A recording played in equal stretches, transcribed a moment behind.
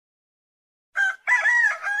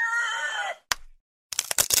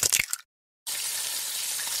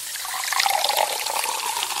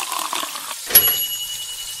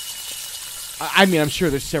I mean, I'm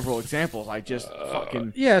sure there's several examples. I just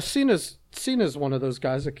fucking... Yeah, Cena's one of those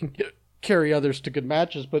guys that can carry others to good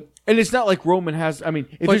matches, but... And it's not like Roman has... I mean,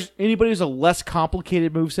 if there's anybody who's a less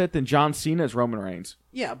complicated moveset than John Cena, it's Roman Reigns.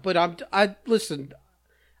 Yeah, but listen,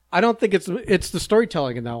 I don't think it's the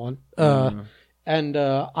storytelling in that one. And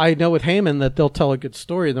I know with Heyman that they'll tell a good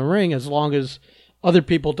story in the ring as long as other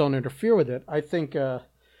people don't interfere with it. I think...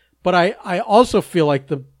 but I also feel like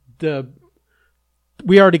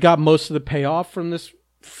we already got most of the payoff from this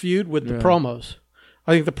feud with the promos.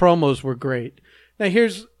 I think the promos were great. Now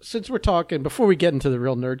since we're talking, before we get into the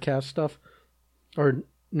real Nerdcast stuff, or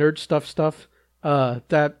nerd stuff,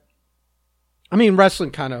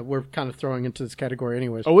 wrestling we're kind of throwing into this category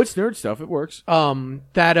anyways. Oh, it's nerd stuff. It works.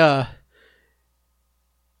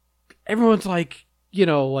 Everyone's like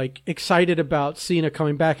excited about Cena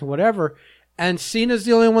coming back and whatever, and Cena's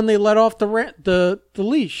the only one they let off the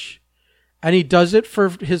leash. And he does it for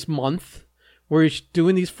his month where he's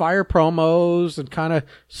doing these fire promos and kind of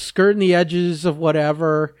skirting the edges of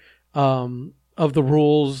whatever, of the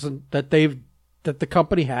rules that the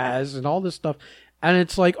company has and all this stuff. And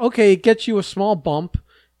it's like, okay, it gets you a small bump,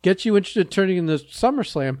 gets you interested in turning into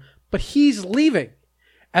SummerSlam, but he's leaving.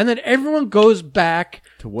 And then everyone goes back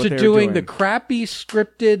to doing the crappy,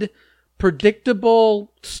 scripted,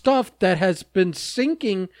 predictable stuff that has been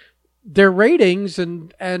sinking their ratings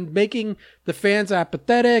and making the fans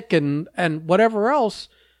apathetic and whatever else.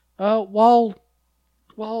 While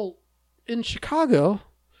in Chicago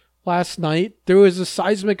last night, there was a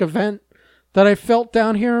seismic event that I felt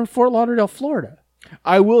down here in Fort Lauderdale, Florida.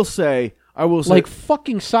 I will say, like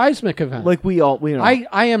fucking seismic event. Like we know.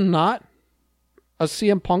 I am not a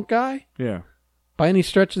CM Punk guy. Yeah. By any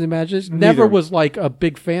stretch of the imagination. Never was like a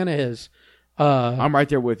big fan of his. I'm right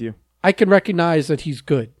there with you. I can recognize that he's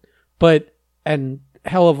good. And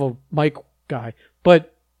hell of a mic guy,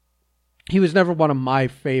 but he was never one of my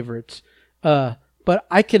favorites. But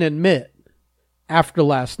I can admit, after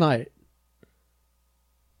last night,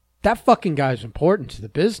 that fucking guy's important to the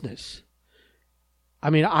business. I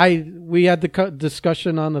mean, we had the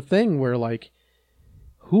discussion on the thing where like,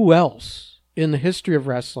 who else in the history of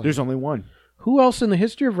wrestling? There's only one. Who else in the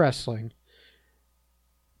history of wrestling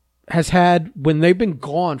has had, when they've been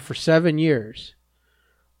gone for 7 years,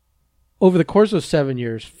 over the course of 7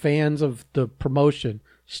 years, fans of the promotion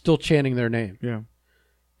still chanting their name? Yeah.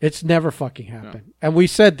 It's never fucking happened. No. And we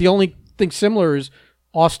said the only thing similar is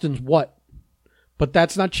Austin's what? But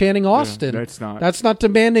that's not chanting Austin. Yeah, that's not. That's not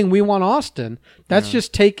demanding we want Austin. That's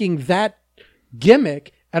just taking that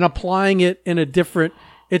gimmick and applying it in a different...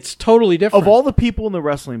 It's totally different. Of all the people in the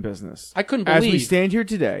wrestling business... I couldn't believe... As we stand here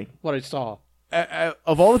today... What I saw.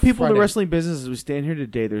 Of all the people in the wrestling business as we stand here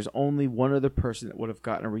today, there's only one other person that would have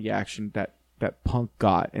gotten a reaction that Punk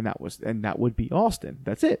got, and that would be Austin.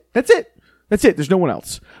 That's it. There's no one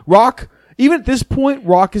else. Rock, even at this point,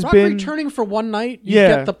 Rock has been returning for one night. You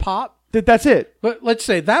get the pop. That's it. But let's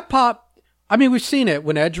say that pop. I mean, we've seen it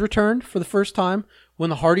when Edge returned for the first time, when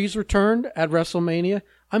the Hardys returned at WrestleMania.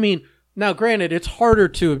 I mean, now granted, it's harder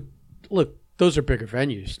to look. Those are bigger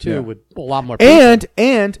venues too, with a lot more people.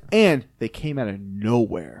 And they came out of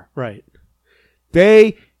nowhere. Right.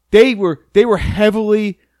 They were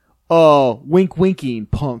heavily winking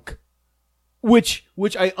Punk, which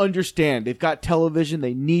I understand. They've got television,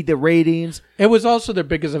 they need the ratings. It was also their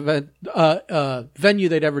biggest event venue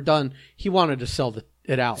they'd ever done. He wanted to sell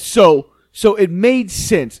it out. So it made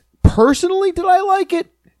sense. Personally, did I like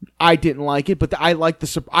it? I didn't like it, but I like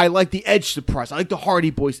the Edge surprise. I like the Hardy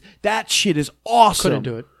Boys. That shit is awesome. Couldn't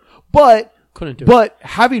do it. But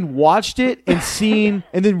having watched it and seen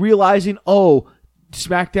and then realizing,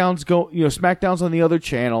 SmackDown's on the other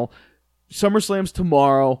channel. SummerSlam's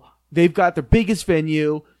tomorrow. They've got their biggest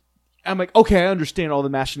venue. I'm like, okay, I understand all the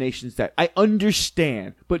machinations I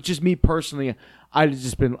understand, but just me personally, I'd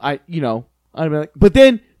just been, I'd be like, but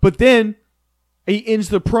then he ends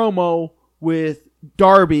the promo with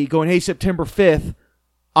Darby going, hey, September 5th,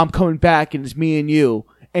 I'm coming back and it's me and you.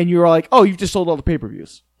 And you're like, oh, you've just sold all the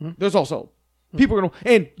pay-per-views. Mm-hmm. Those all sold. Mm-hmm. People are going to,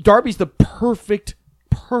 and Darby's the perfect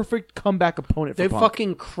comeback opponent for They Punk.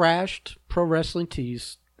 Fucking crashed Pro Wrestling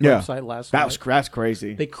Tees website last night. That's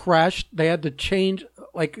crazy. They crashed. They had to change,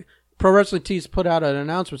 like, Pro Wrestling Tees put out an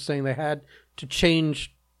announcement saying they had to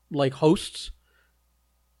change, like, hosts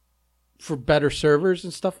for better servers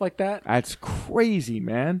and stuff like that. That's crazy,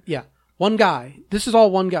 man. Yeah. One guy. This is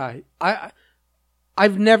all one guy.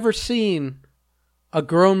 I've never seen a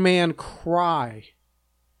grown man cry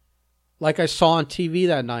like I saw on TV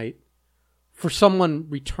that night for someone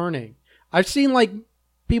returning. I've seen like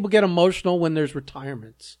people get emotional when there's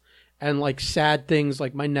retirements and like sad things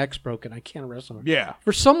like my neck's broken. I can't wrestle. Yeah.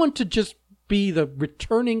 For someone to just be the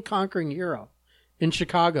returning conquering hero in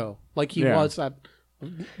Chicago, like he Yeah. was at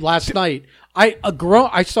last night.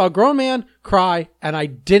 I saw a grown man cry, and I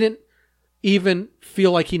didn't even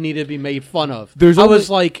feel like he needed to be made fun of. I was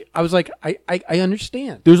like, I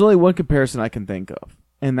understand. There's only one comparison I can think of,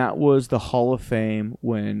 and that was the Hall of Fame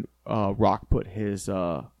when Rock put his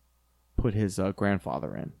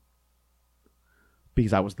grandfather in,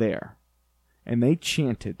 because I was there, and they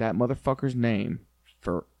chanted that motherfucker's name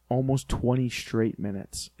for almost 20 straight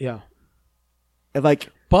minutes. Yeah, And, like,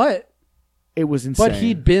 but it was insane. But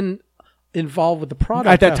he'd been involved with the product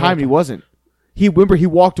at that time. He wasn't. He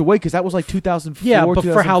walked away because that was like 2004. Yeah, but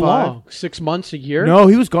for how 2005. long? 6 months, a year? No,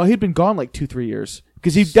 he was gone. He'd been gone like 2-3 years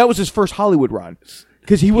because that was his first Hollywood run.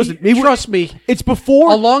 Because he wasn't. Trust me, it's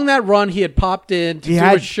before along that run he had popped in to do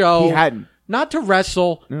a show. He hadn't. Not to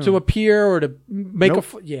wrestle, to appear, or to make Nope.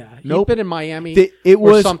 he'd Nope. been in Miami. It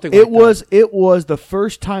or was something. It like was that. it was the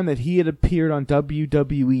first time that he had appeared on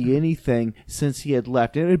WWE anything since he had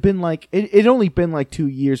left. And it had been like it only been like 2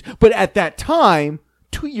 years, but at that time,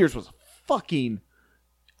 2 years was fucking.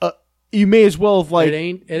 You may as well have like It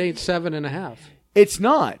ain't 7.5. It's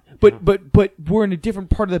not. But we're in a different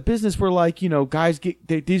part of the business where, like, you know, guys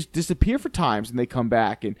they disappear for times and they come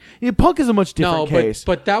back, and Punk is a much different case.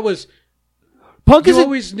 But that was. Punk You is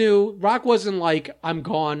always knew Rock wasn't like, I'm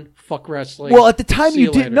gone, fuck wrestling. well, at the time see you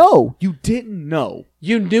didn't later. know. You didn't know.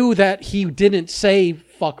 You knew that he didn't say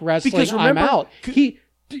fuck wrestling. Because remember- I'm out.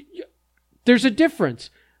 There's a difference.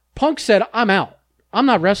 Punk said, I'm out. I'm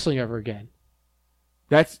not wrestling ever again.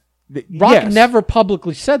 Rock yes. never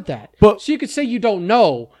publicly said that. But- so you could say you don't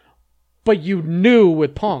know, but you knew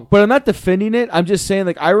with Punk. But I'm not defending it. I'm just saying,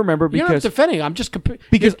 like, I remember You're not because defending. I'm just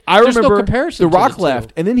because I there's remember no comparison The to Rock two.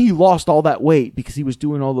 left, and then he lost all that weight because he was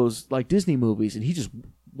doing all those like Disney movies, and he just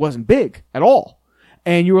wasn't big at all.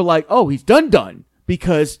 And you were like, oh, he's done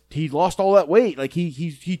because he lost all that weight. Like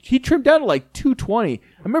he trimmed down to like 220.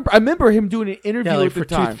 I remember him doing an interview like at the for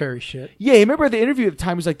time. Tooth Fairy shit. Yeah, I remember the interview at the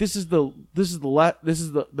time. He's like, "This is the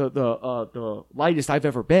lightest I've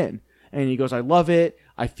ever been," and he goes, "I love it.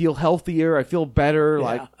 I feel healthier. I feel better."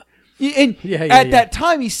 Like, and at that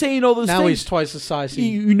time, he's saying all those now things. he's twice the size.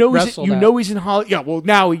 You know he's in Hollywood. Yeah, well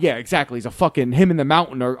now exactly. He's a fucking him and the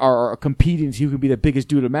Mountain are competing. So he could be the biggest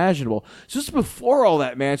dude imaginable. So this is before all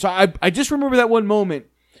that, man. So I just remember that one moment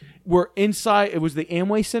where inside it was the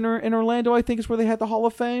Amway Center in Orlando. I think is where they had the Hall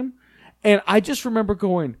of Fame, and I just remember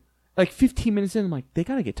going like 15 minutes in. I'm like, they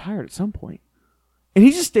gotta get tired at some point, and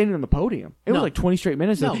he's just standing on the podium. It was like 20 straight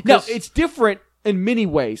minutes. No, now it's different in many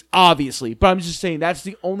ways, obviously, but I'm just saying that's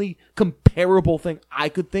the only comparable thing I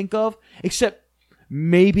could think of, except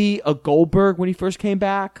maybe a Goldberg when he first came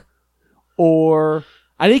back, or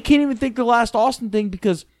I can't even think the last Austin thing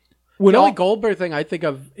because when the only Goldberg thing I think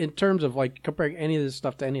of in terms of like comparing any of this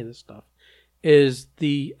stuff to any of this stuff is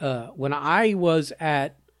the when I was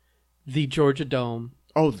at the Georgia Dome.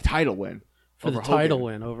 Oh, the title win For the over title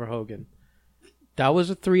Hogan. win over Hogan. That was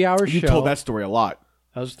a 3-hour show. You told that story a lot.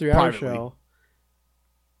 That was a 3-hour privately. show.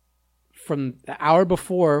 From the hour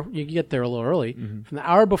before, you can get there a little early. Mm-hmm. From the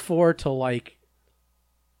hour before till like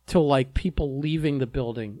people leaving the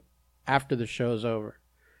building after the show's over.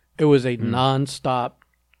 It was a nonstop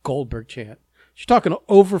Goldberg chant. She's talking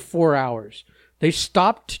over 4 hours. They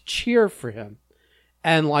stopped to cheer for him,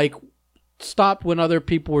 and like stopped when other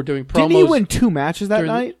people were doing promos. Didn't he win 2 matches that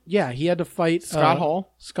night? Yeah, he had to fight Scott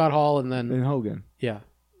Hall? Scott Hall, and then And Hogan. yeah,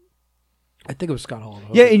 I think it was Scott Hall.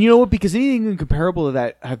 And Yeah, Hogan. and you know what? Because anything comparable to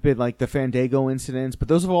that have been like the Fandango incidents, but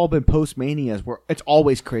those have all been post Manias, where it's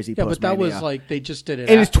always crazy. Yeah, but that post-Mania. was like they just did it.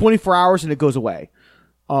 and it's 24 hours and it goes away.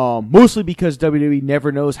 Mostly because WWE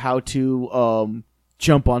never knows how to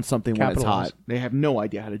jump on something when it's Capitalize. hot. They have no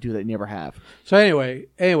idea how to do that. Never have. So anyway,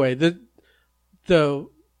 the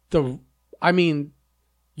I mean,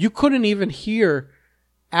 you couldn't even hear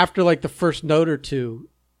after like the first note or two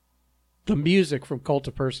the music from Cult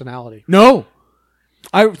of Personality. No.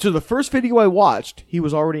 So the first video I watched, he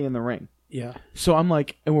was already in the ring. Yeah. So I'm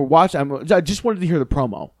like, and we're watching. I just wanted to hear the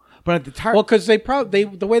promo, but at the time, Well, because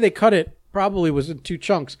the way they cut it probably was in 2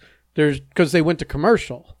 chunks. Because they went to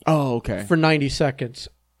commercial oh okay. for 90 seconds,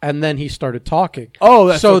 and then he started talking. Oh,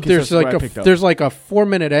 that's so okay, there's that's what I like picked up. there's like a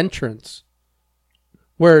 4-minute entrance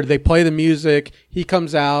where they play the music. He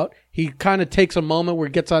comes out. He kind of takes a moment where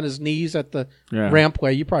he gets on his knees at the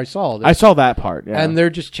rampway. You probably saw this. I saw that part. Yeah. And they're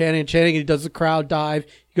just chanting. And he does the crowd dive.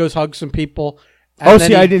 He goes hug some people. oh, then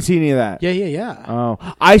see, I didn't see any of that. Yeah. Oh,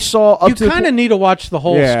 I saw up You to the kind of need to watch the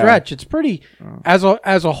whole Yeah. stretch. It's pretty as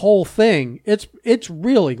a whole thing. It's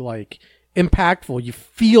really like impactful. You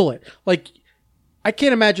feel it. Like I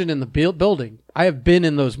can't imagine in the building. I have been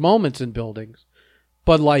in those moments in buildings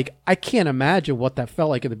But like, I can't imagine what that felt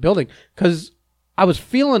like in the building because I was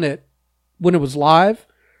feeling it when it was live.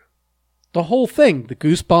 The whole thing, the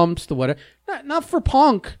goosebumps, the whatever. Not for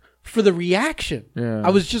Punk, for the reaction. Yeah. I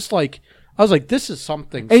was like, this is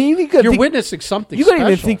something. And you're witnessing something. You got to even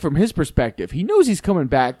special. think from his perspective. He knows he's coming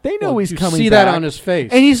back. They know he's coming back. You see that on his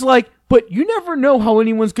face. And he's like, but you never know how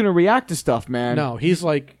anyone's going to react to stuff, man. No, he was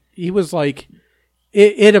like, you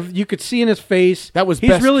could see in his face. That was he's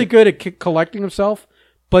best really good at collecting himself,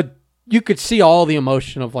 but you could see all the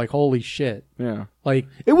emotion of like, holy shit. Yeah. Like,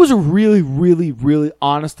 it was a really, really, really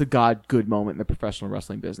honest to God good moment in the professional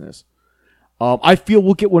wrestling business. I feel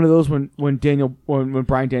we'll get one of those when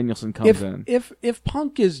Bryan Danielson comes in. If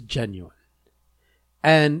Punk is genuine,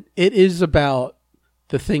 and it is about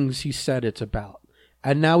the things he said it's about,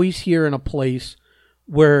 and now he's here in a place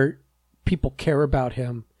where people care about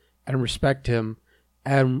him and respect him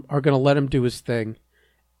and are going to let him do his thing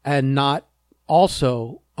and not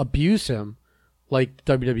also abuse him like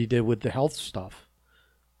WWE did with the health stuff.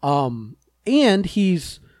 And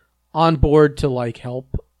he's on board to like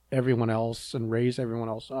help everyone else and raise everyone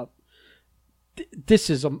else up. This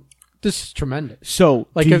is tremendous. So,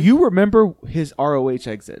 like, do you remember his ROH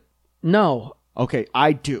exit? No. Okay,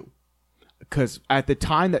 I do. Because at the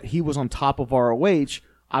time that he was on top of ROH,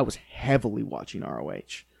 I was heavily watching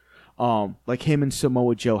ROH. Like him and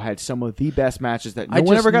Samoa Joe had some of the best matches that no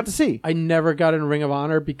one ever got to see. I never got in Ring of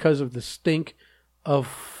Honor because of the stink of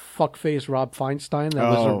fuckface Rob Feinstein that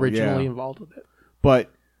was originally involved with it.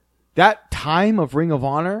 But that time of Ring of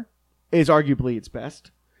Honor is arguably its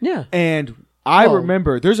best. Yeah. And I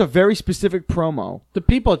remember there's a very specific promo. The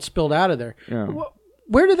people that spilled out of there. Yeah.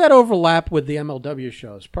 Where did that overlap with the MLW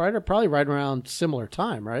shows? Probably right around similar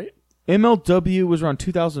time, right? MLW was around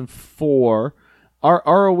 2004. Our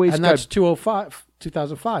ROH and that's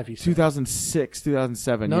 2005, he said. 2006,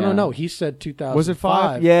 2007. No. He said 2005. Was it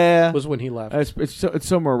 5? Yeah. Was when he left. It's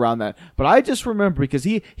somewhere around that. But I just remember because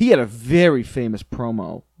he had a very famous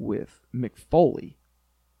promo with Mick Foley.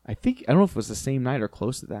 I don't know if it was the same night or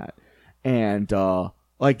close to that. And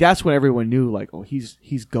like that's when everyone knew like, oh,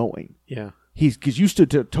 he's going. Yeah. Because you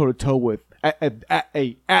stood toe to toe with at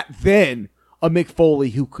then a Mick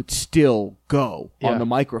Foley who could still go on the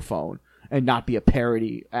microphone and not be a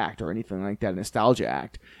parody act or anything like that, a nostalgia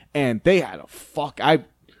act. And they had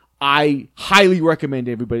I highly recommend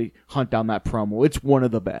everybody hunt down that promo. It's one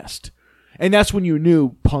of the best. And that's when you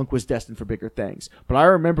knew Punk was destined for bigger things. But I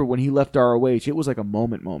remember when he left ROH, it was like a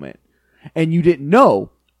moment. And you didn't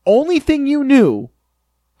know. Only thing you knew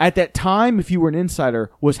at that time, if you were an insider,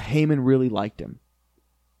 was Heyman really liked him.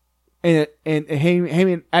 And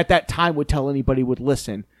Heyman at that time would tell anybody would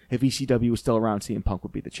listen if ECW was still around, CM Punk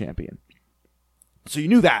would be the champion. So you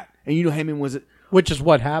knew that, and you knew Heyman was it. Which is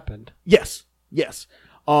what happened. Yes.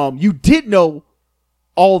 You did know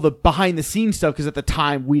all the behind the scenes stuff because at the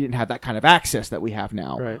time we didn't have that kind of access that we have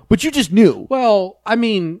now. Right. But you just knew. Well, I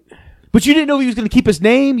mean, but you didn't know if he was going to keep his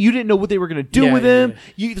name. You didn't know what they were going to do with him.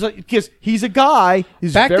 Because he's a guy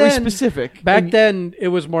who's very specific. Back then, it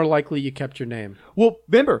was more likely you kept your name. Well,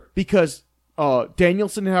 remember because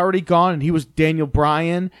Danielson had already gone, and he was Daniel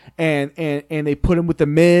Bryan, and they put him with the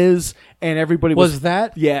Miz, and everybody was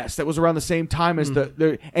that? Yes, that was around the same time as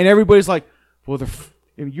and everybody's like, well,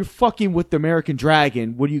 you're fucking with the American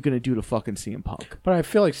Dragon. What are you going to do to fucking CM Punk? But I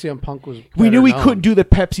feel like CM Punk was. We knew he known. couldn't do the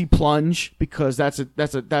Pepsi plunge because that's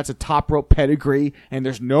a top rope pedigree, and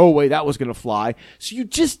there's no way that was going to fly. So you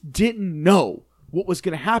just didn't know what was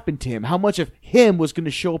going to happen to him, how much of him was going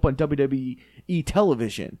to show up on WWE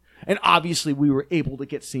television. And obviously we were able to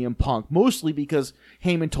get CM Punk, mostly because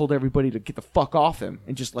Heyman told everybody to get the fuck off him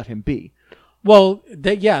and just let him be. Well,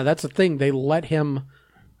 that's the thing. They let him.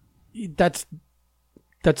 That's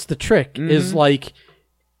the trick. Mm-hmm. Is like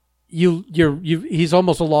he's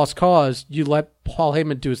almost a lost cause. You let Paul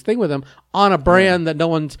Heyman do his thing with him on a brand that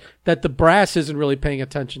that the brass isn't really paying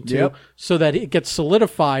attention to, so that it gets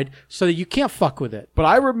solidified, so that you can't fuck with it. But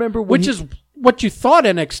I remember when is what you thought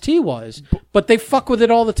NXT was, but they fuck with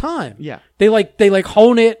it all the time. Yeah. They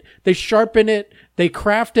hone it, they sharpen it, they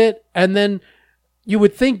craft it, and then you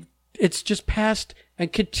would think it's just passed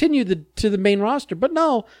and continue to the main roster. But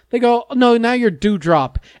no, they go, no, now you're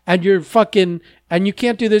Dewdrop, and you're fucking, and you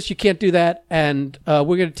can't do this, you can't do that, and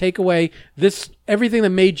we're going to take away everything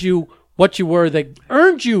that made you what you were, that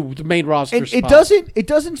earned you the main roster spot. It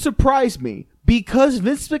doesn't surprise me. Because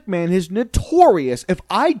Vince McMahon is notorious. If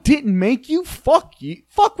I didn't make you, fuck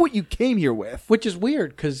what you came here with. Which is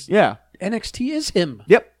weird, because NXT is him.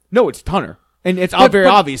 Yep. No, it's Tunner. And it's very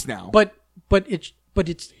obvious now. But But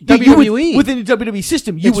it's You would- WWE. within the WWE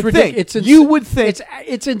system, you It's would ridic- think. it's ins- You would think.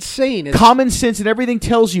 It's insane. It's, Common sense and everything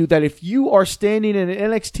tells you that if you are standing in an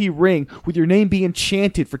NXT ring with your name being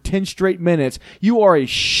chanted for 10 straight minutes, you are a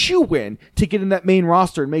shoo-in to get in that main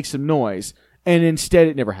roster and make some noise. And instead,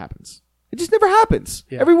 it never happens. It just never happens.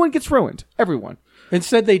 Yeah. Everyone gets ruined. Everyone.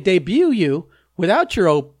 Instead, they debut you without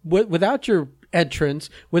your entrance,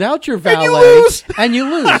 without your valet, lose. and you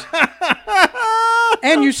lose.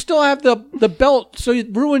 And you still have the belt, so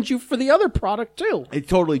it ruins you for the other product too. They're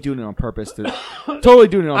totally doing it on purpose. Totally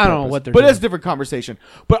doing it on purpose. I don't know what they're But doing. that's a different conversation.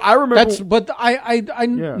 But I remember... But I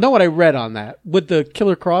know what I read on that with the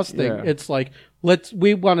Killer Cross thing. Yeah. It's like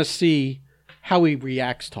we want to see how he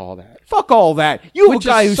reacts to all that. Fuck all that. You have a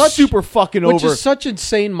guy who's super fucking over... Which is such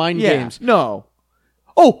insane mind games. No.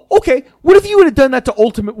 Oh, okay. What if you would have done that to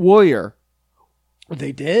Ultimate Warrior?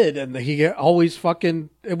 They did, and he always fucking...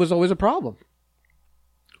 It was always a problem.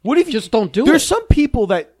 What if you Just don't do There's it. some people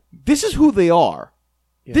that this is who they are.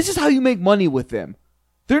 Yeah. This is how you make money with them.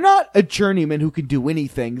 They're not a journeyman who can do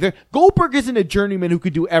anything. Goldberg isn't a journeyman who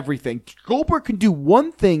can do everything. Goldberg can do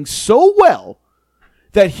one thing so well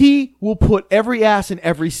that he will put every ass in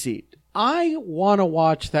every seat. I want to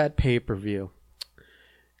watch that pay-per-view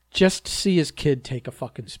just to see his kid take a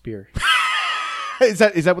fucking spear. Is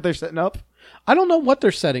that what they're setting up? I don't know what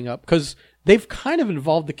they're setting up because they've kind of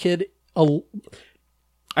involved the kid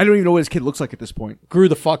I don't even know what his kid looks like at this point. grew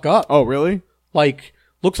the fuck up. Oh, really? Like,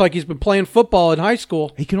 looks like he's been playing football in high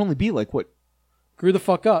school. He can only be like what? Grew the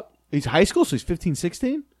fuck up. He's high school, so he's 15,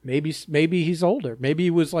 16? Maybe he's older. Maybe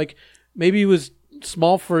he was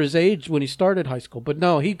small for his age when he started high school. But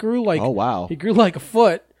no, he grew like Oh, wow. He grew like a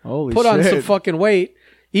foot. Holy put on shit. some fucking weight.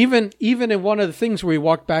 Even in one of the things where he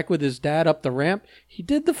walked back with his dad up the ramp, he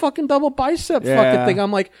did the fucking double bicep Yeah. fucking thing.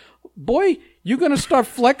 I'm like, boy, you gonna start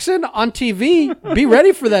flexing on TV? Be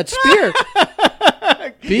ready for that spear.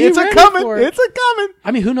 It's a ready coming. for it. It's a coming.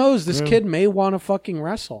 I mean, who knows? This kid may want to fucking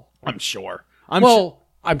wrestle. I'm sure.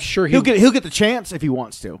 I'm sure He'll get the chance if he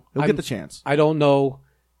wants to. He'll get the chance. I don't know.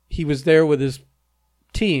 He was there with his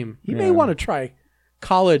team. He may want to try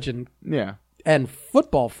college Yeah. and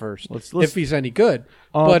football first Let's- if he's any good.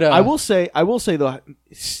 But I will say though,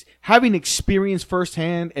 having experience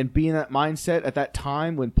firsthand and being in that mindset at that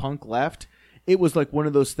time when Punk left, it was like one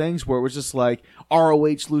of those things where it was just like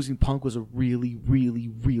ROH losing Punk was a really, really,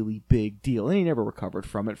 really big deal, and he never recovered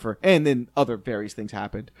from it. And then other various things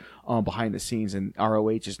happened behind the scenes, and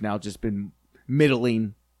ROH has now just been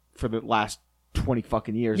middling for the last 20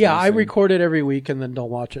 fucking years. yeah, I And- record it every week and then don't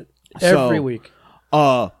watch it So, every week.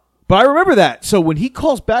 But I remember that. So when he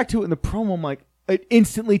calls back to it in the promo, I'm like, it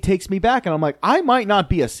instantly takes me back, and I'm like, I might not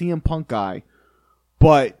be a CM Punk guy,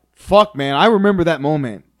 but fuck, man, I remember that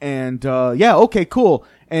moment. And yeah, okay, cool.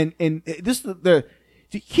 And this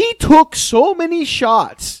he took so many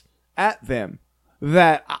shots at them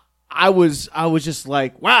that I was just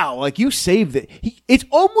like, wow, like you saved it. It's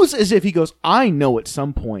almost as if he goes, I know at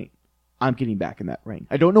some point I'm getting back in that ring.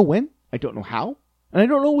 I don't know when, I don't know how, and I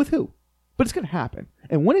don't know with who, but it's going to happen.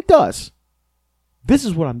 And when it does, this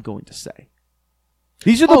is what I'm going to say.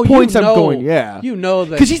 These are the points I'm going, yeah. You know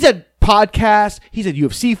that. Because he's had podcasts, he's had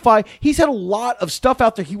UFC fight, he's had a lot of stuff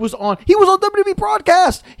out there. He was on WWE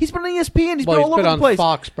broadcast. He's been on ESPN, he's been all over the place.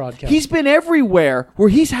 Fox broadcast. He's been everywhere where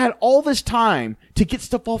he's had all this time to get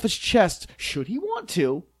stuff off his chest, should he want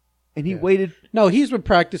to, and he waited. No, he's been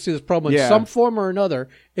practicing this promo in Yeah. some form or another.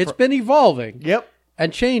 It's been evolving. Yep.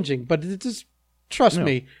 And changing, but it just trust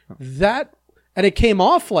me, that and it came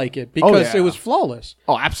off like it because yeah. it was flawless.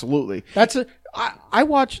 Oh, absolutely. I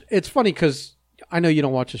watched. It's funny because I know you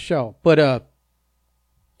don't watch the show, but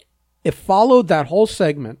it followed that whole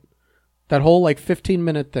segment, that whole like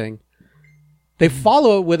 15-minute thing. They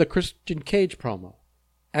follow it with a Christian Cage promo,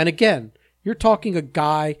 and again, you're talking a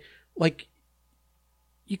guy like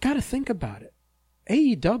you got to think about it.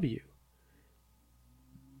 AEW,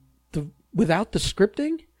 without the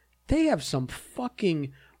scripting, they have some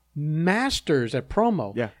fucking masters at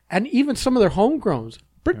promo. Yeah. And even some of their homegrowns.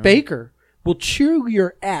 Britt Baker will chew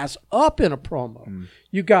your ass up in a promo.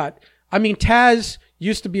 You got, I mean, Taz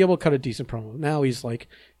used to be able to cut a decent promo. Now he's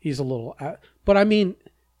a little, but I mean,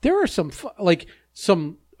 there are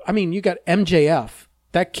I mean, you got MJF.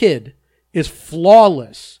 That kid is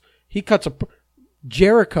flawless. He cuts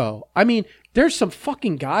Jericho. I mean, there's some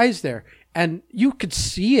fucking guys there. And you could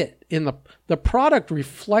see it in the product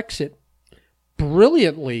reflects it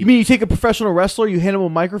brilliantly. You mean you take a professional wrestler, you hand him a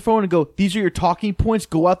microphone and go, these are your talking points,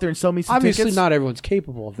 go out there and sell me some Obviously, tickets? not everyone's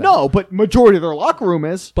capable of that. No, but majority of their locker room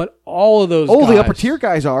is. But all of those The upper tier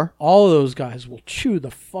guys are. all of those guys will chew the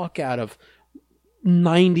fuck out of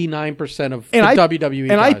 99% of the WWE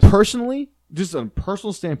And I guys. personally just on a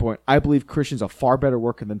personal standpoint, I believe Christian's a far better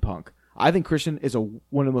worker than Punk. I think Christian is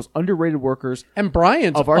one of the most underrated workers. And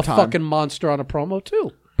Brian's of our a time. fucking monster on a promo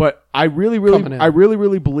too. But I really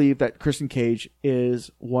believe that Christian Cage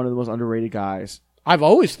is one of the most underrated guys. I've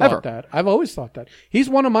always thought Ever. that. I've always thought that. He's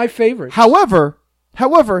one of my favorites. However,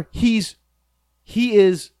 he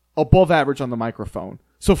is above average on the microphone.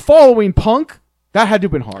 So following Punk, that had to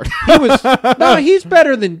have been hard. He's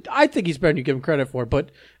better than I think he's better than you give him credit for.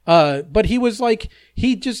 But he was like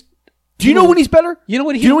he just. Do you know when he's better? You know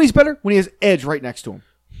when he's better? When he has Edge right next to him.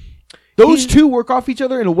 Those two work off each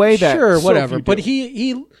other in a way that whatever. But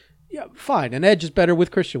he fine. And Edge is better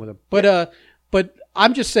with Christian with him. But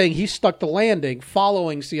I'm just saying he stuck the landing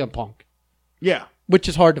following CM Punk. Yeah, which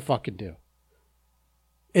is hard to fucking do.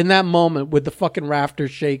 In that moment with the fucking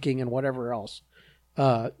rafters shaking and whatever else,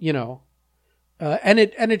 and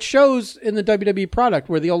it shows in the WWE product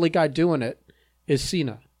where the only guy doing it is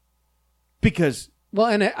Cena. Because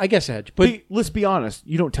and I guess Edge, but let's be honest,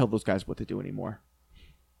 you don't tell those guys what to do anymore.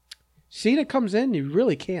 Cena comes in, you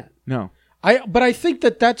really can't. No, but I think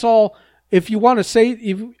that's all. If you want to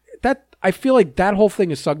say that, I feel like that whole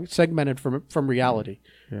thing is segmented from reality,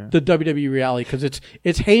 the WWE reality, because it's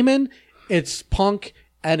Heyman, it's Punk,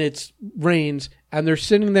 and it's Reigns, and they're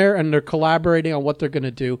sitting there and they're collaborating on what they're going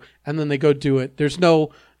to do, and then they go do it. There's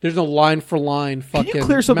no line for line fucking. Can you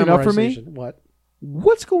clear something up for me?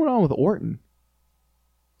 What's going on with Orton?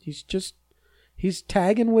 He's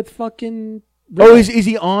tagging with fucking Riddle. Oh, is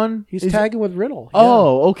he on? He's tagging with Riddle. Yeah.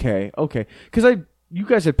 Oh, okay. Because you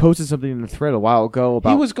guys had posted something in the thread a while ago about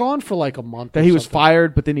he was gone for like a month. That he was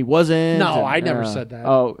fired, but then he wasn't. No, I never said that.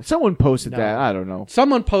 Oh, someone posted that. I don't know.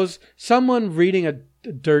 Someone reading a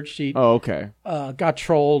dirt sheet. Oh, okay. Got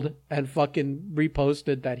trolled and fucking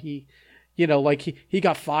reposted that he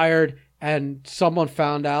got fired and someone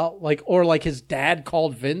found out, or his dad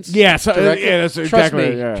called Vince. Yeah, that's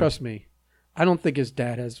exactly. Trust me. I don't think his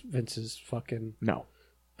dad has Vince's fucking no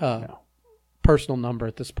personal number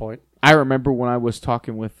at this point. I remember when I was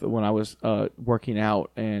working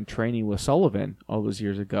out and training with Sullivan all those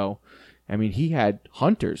years ago. I mean, he had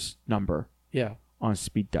Hunter's number on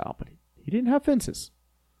speed dial, but he didn't have Vince's.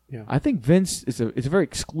 Yeah, I think Vince is a very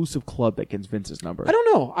exclusive club that gets Vince's number. I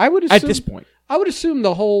don't know. I would assume, at this point. I would assume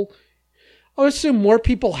more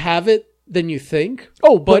people have it than you think.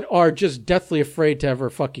 Oh, but are just deathly afraid to ever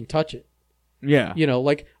fucking touch it. Yeah,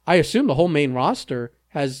 I assume the whole main roster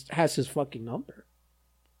has his fucking number.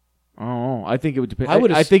 Oh, I think it would depend.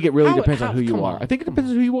 I think it really depends on who you are. I think it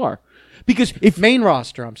depends on who you are. Because if main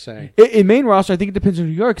roster, I'm saying in main roster, I think it depends on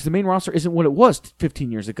who you are. Because the main roster isn't what it was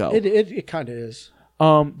 15 years ago. It kind of is.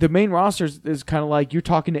 The main roster is kind of like you're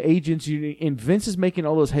talking to agents, and Vince is making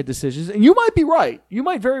all those head decisions. And you might be right. You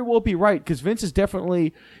might very well be right because Vince is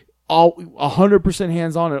definitely 100%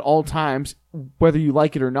 hands-on at all times, whether you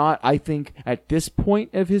like it or not. I think at this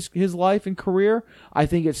point of his life and career, I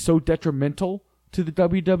think it's so detrimental to the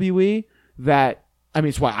WWE that,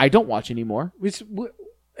 it's why I don't watch anymore.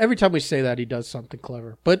 Every time we say that, he does something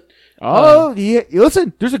clever. But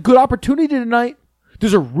listen, there's a good opportunity tonight.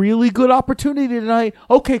 There's a really good opportunity tonight.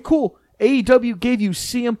 Okay, cool. AEW gave you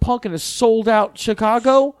CM Punk in a sold-out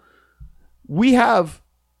Chicago. We have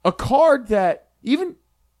a card that even...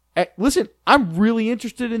 Listen, I'm really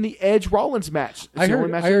interested in the Edge Rollins match. I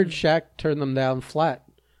heard Shaq turn them down flat.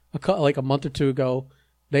 Like a month or two ago,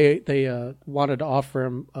 they wanted to offer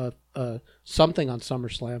him something on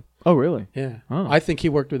SummerSlam. Oh, really? Yeah. Oh. I think he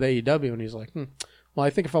worked with AEW, and he's like, well, I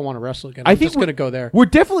think if I want to wrestle again, I'm just going to go there. We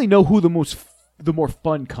definitely know who the more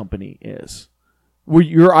fun company is, where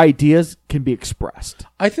your ideas can be expressed.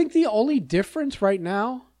 I think the only difference right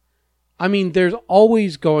now, there's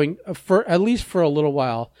always going for at least for a little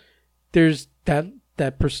while. There's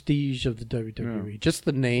that prestige of the WWE, just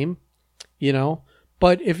the name,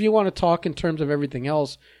 But if you want to talk in terms of everything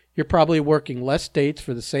else, you're probably working less dates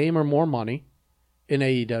for the same or more money in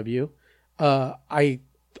AEW.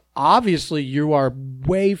 Obviously you are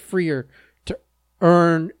way freer to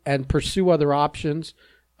earn and pursue other options,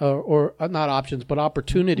 or not options, but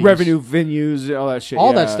opportunities, revenue, venues, all that shit,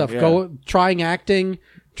 that stuff. Yeah. Go trying acting.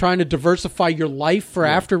 Trying to diversify your life for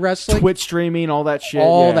after wrestling. Twitch streaming, all that shit.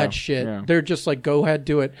 That shit. Yeah. They're just like, go ahead,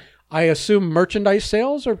 do it. I assume merchandise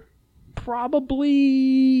sales are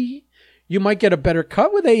probably... You might get a better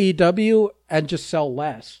cut with AEW and just sell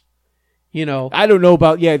less. I don't know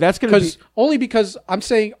about... Yeah, that's going to be... Only because I'm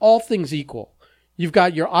saying all things equal. You've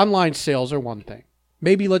got your online sales are one thing.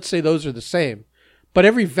 Maybe let's say those are the same. But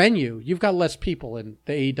every venue, you've got less people in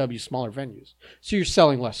the AEW smaller venues. So you're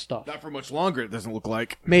selling less stuff. Not for much longer, it doesn't look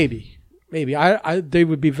like. Maybe. They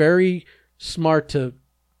would be very smart to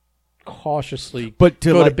cautiously But to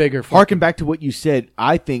go to like, bigger. harken back to what you said,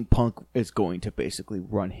 I think Punk is going to basically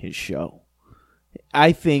run his show.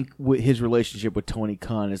 I think with his relationship with Tony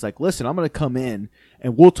Khan is like, listen, I'm going to come in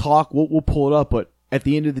and we'll talk, we'll pull it up, but at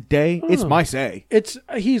the end of the day, it's my say.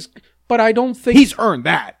 But I don't think He's earned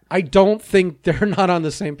that. I don't think they're not on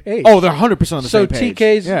the same page. Oh, they're 100% on the same page. So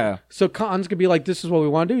TK's, yeah. So Khan's gonna be like, this is what we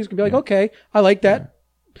want to do. He's gonna be like, okay, I like that.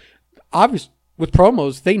 Obviously, with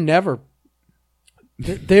promos, they never.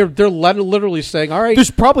 They're literally saying, all right.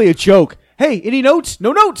 There's probably a joke. Hey, any notes?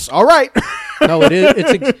 No notes. All right. No, it is.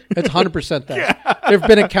 It's 100% that. Yeah. There've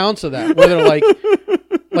been accounts of that where they're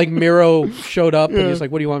like Miro showed up and he's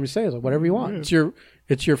like, "What do you want me to say?" I was like, "Whatever you want.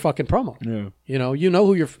 It's your fucking promo. Yeah. You know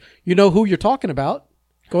who you're talking about.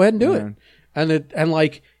 Go ahead and do it." And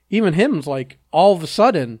like even him's like all of a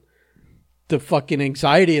sudden the fucking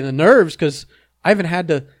anxiety and the nerves because I haven't had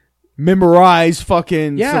to memorize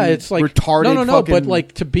fucking it's like retarded. No, fucking but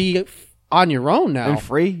like to be on your own now and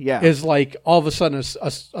free, is like all of a sudden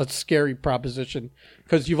a scary proposition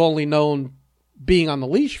because you've only known being on the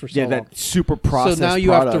leash for so long. that super processed. So now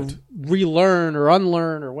you have to relearn or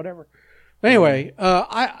unlearn or whatever. Anyway,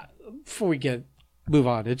 before we move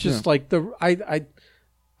on, it's just like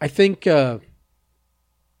I think I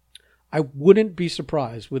wouldn't be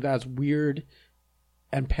surprised with as weird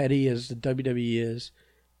and petty as the WWE is,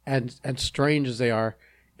 and strange as they are,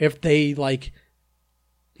 if they like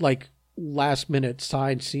last minute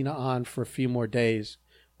sign Cena on for a few more days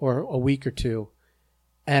or a week or two,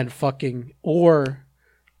 and fucking or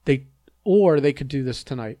they could do this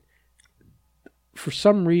tonight. For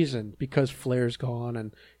some reason, because Flair's gone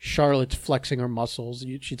and Charlotte's flexing her muscles,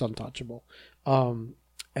 she's untouchable,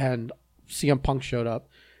 and CM Punk showed up,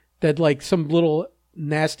 that like some little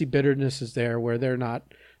nasty bitterness is there where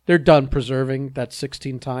they're done preserving that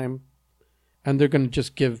 16 time, and they're going to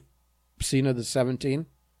just give Cena the 17.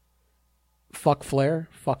 Fuck Flair,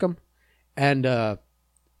 fuck him, and now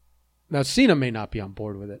Cena may not be on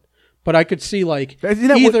board with it, but I could see like isn't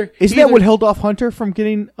that what held off Hunter from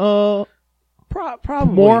getting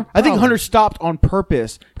probably more? I think Hunter stopped on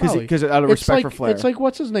purpose because out of respect for Flair. It's like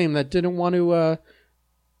what's his name that didn't want to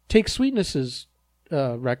take Sweetness's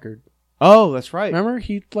record. Oh, that's right. Remember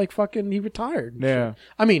he retired. Yeah.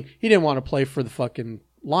 I mean he didn't want to play for the fucking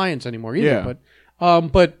Lions anymore either. Yeah.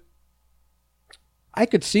 But I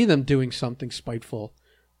could see them doing something spiteful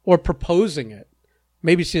or proposing it.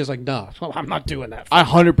 Maybe Cena's like, no, I'm not doing that. I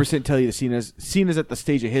 100% tell you that Cena's at the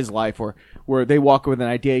stage of his life where they walk with an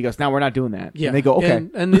idea. He goes, "No, we're not doing that." Yeah. And they go, "Okay."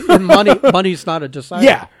 And money's not a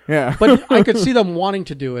decider. Yeah. But I could see them wanting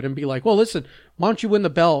to do it and be like, "Well, listen, why don't you win the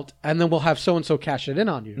belt and then we'll have so and so cash it in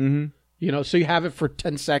on you." Mm-hmm. You know, so you have it for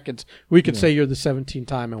 10 seconds. We could say you're the 17th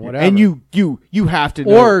time and whatever. And you have to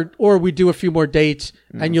know. Or we do a few more dates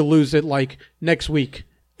and you lose it like next week.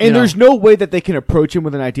 And there's no way that they can approach him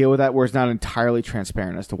with an idea with that where it's not entirely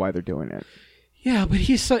transparent as to why they're doing it. Yeah, but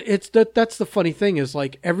that's the funny thing is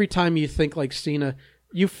like every time you think like Cena,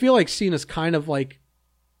 you feel like Cena's kind of like,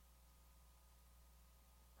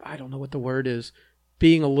 I don't know what the word is,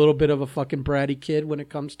 being a little bit of a fucking bratty kid when it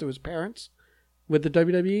comes to his parents with the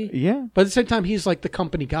WWE. Yeah. But at the same time, he's like the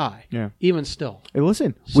company guy. Yeah. Even still. Hey,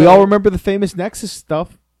 listen, we all remember the famous Nexus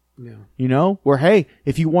stuff. Yeah. You know, where, hey,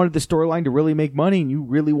 if you wanted the storyline to really make money and you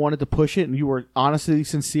really wanted to push it and you were honestly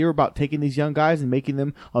sincere about taking these young guys and making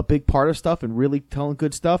them a big part of stuff and really telling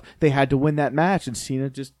good stuff, they had to win that match and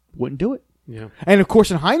Cena just wouldn't do it. Yeah. And of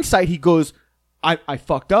course, in hindsight, he goes, I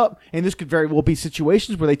fucked up. And this could very well be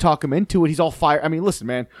situations where they talk him into it. He's all fired. I mean, listen,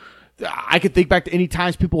 man, I could think back to any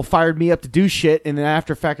times people fired me up to do shit. And then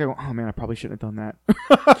after the fact, I go, oh man, I probably shouldn't have done that.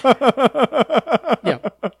 Yeah.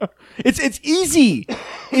 It's easy.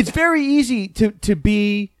 It's very easy to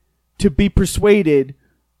be persuaded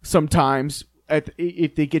sometimes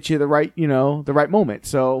if they get you the right moment.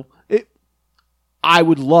 So I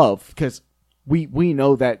would love, because we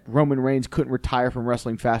know that Roman Reigns couldn't retire from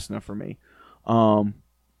wrestling fast enough for me.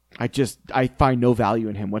 I find no value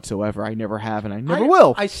in him whatsoever. I never have, and I never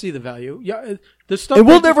will. I see the value. Yeah, the stuff. And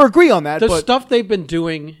we'll never agree on that. The stuff they've been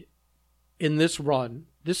doing in this run,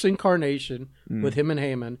 this incarnation with him and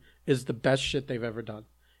Heyman, is the best shit they've ever done.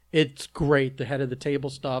 It's great. The head of the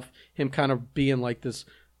table stuff, him kind of being like this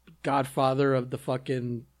godfather of the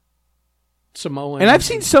fucking Samoan. And I've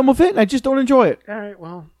seen some of it, and I just don't enjoy it. All right,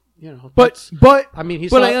 well, you know. But I mean,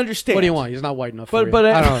 but I understand. What do you want? He's not white enough for you. But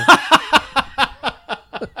I don't know.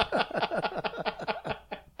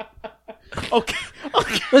 Okay.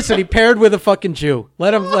 Listen, he paired with a fucking Jew.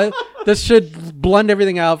 This should blend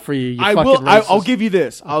everything out for you. I'll give you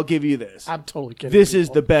this. I'm totally kidding. This is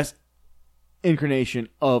the best incarnation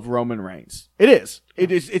of Roman Reigns. It is.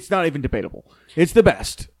 It's not even debatable. It's the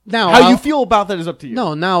best. Now, How you feel about that is up to you.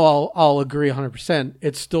 No, now I'll agree 100%.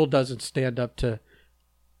 It still doesn't stand up to.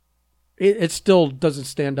 It still doesn't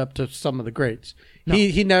stand up to some of the greats. No.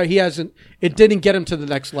 He hasn't. It didn't get him to the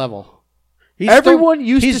next level. Everyone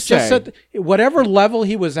used to say at whatever level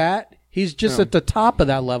he was at. He's just at the top of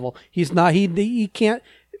that level. He's not. He can't.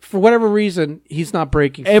 For whatever reason, he's not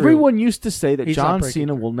breaking through. Everyone used to say that John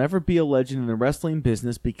Cena will never be a legend in the wrestling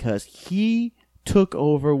business because he took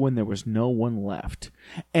over when there was no one left.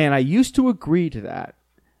 And I used to agree to that.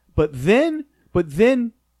 But then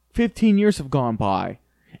 15 years have gone by,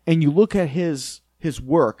 and you look at his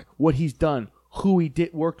work, what he's done, who he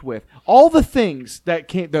worked with, all the things that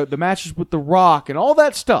came, the matches with The Rock and all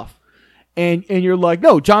that stuff. And you're like,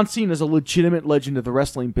 no, John Cena is a legitimate legend of the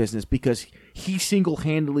wrestling business because he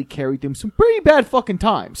single-handedly carried them some pretty bad fucking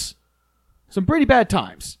times. Some pretty bad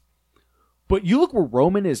times. But you look where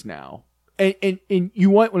Roman is now, and you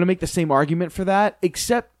want to make the same argument for that,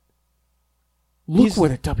 except look where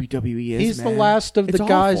the WWE is, He's man. The last of it's the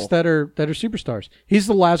guys awful. that are superstars. He's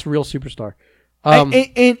the last real superstar.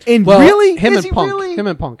 And well, really? Him Is and he Punk. really? Him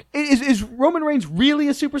and Punk. Is Roman Reigns really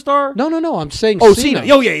a superstar? No. I'm saying Cena.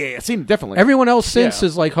 Oh, yeah. Cena, definitely. Everyone else since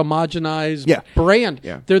is like homogenized brand.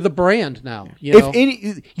 Yeah. They're the brand now. You know? If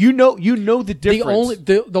any, you know the difference.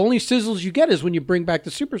 The only sizzles you get is when you bring back the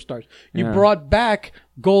superstars. You brought back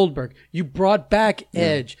Goldberg. You brought back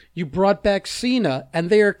Edge. You brought back Cena, and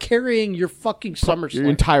they are carrying your fucking SummerSlam. Your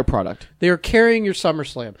entire product. They are carrying your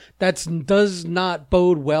SummerSlam. That does not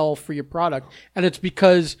bode well for your product, and it's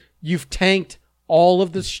because you've tanked all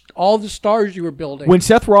the stars you were building. When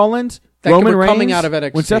Seth Rollins, Roman Reigns, coming out of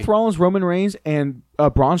NXT. When Seth Rollins, Roman Reigns, and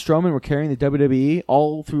Braun Strowman were carrying the WWE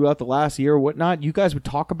all throughout the last year or whatnot, you guys would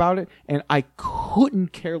talk about it, and I couldn't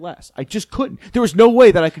care less. I just couldn't. There was no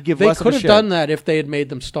way that I could give less of a shit. They could have done that if they had made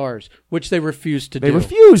them stars, which they refused to do. They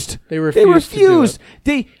refused. They refused.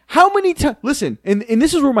 How many times? Listen, and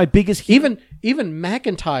this is where my biggest even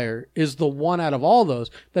McIntyre is the one out of all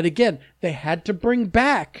those that again they had to bring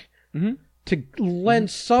back to lend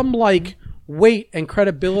some weight and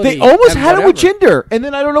credibility. They almost had it with Jinder, and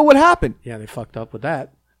then I don't know what happened. Yeah, they fucked up with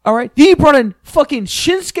that. All right, then you brought in fucking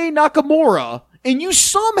Shinsuke Nakamura, and you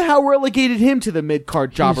somehow relegated him to the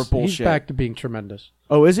mid-card jobber bullshit. He's back to being tremendous.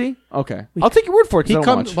 Oh, is he? Okay, I'll take your word for it.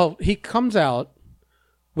 He comes out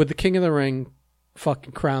with the King of the Ring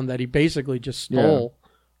fucking crown that he basically just stole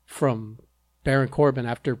from Baron Corbin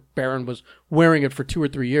after Baron was wearing it for 2 or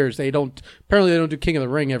 3 years. Apparently they don't do King of the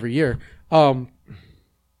Ring every year.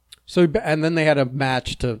 So and then they had a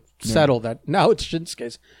match to settle that. Now it's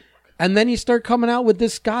Shinsuke's. And then you start coming out with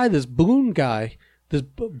this guy, this Boone guy, this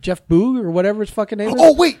Jeff Boog or whatever his fucking name is.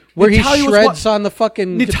 Oh wait, where Natalia he shreds on the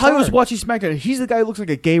fucking Natalia was guitar. watching SmackDown. He's the guy who looks like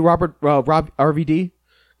a gay Rob RVD.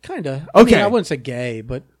 Kinda. Okay, I wouldn't say gay,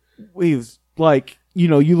 but he's like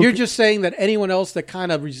you're just saying that anyone else that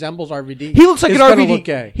kind of resembles RVD, he looks like an RVD. Look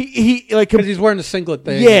gay. He like because he's wearing a singlet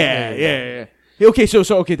thing. Yeah. Okay, so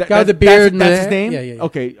that guy with the beard. That's his name. Yeah.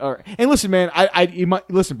 Okay, all right. And listen, man,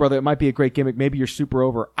 listen, brother. It might be a great gimmick. Maybe you're super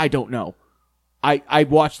over. I don't know. I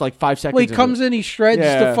watched like 5 seconds. Well, he comes in, he shreds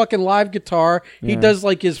the fucking live guitar. He does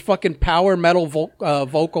like his fucking power metal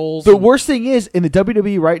vocals. The worst thing is in the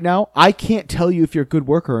WWE right now, I can't tell you if you're a good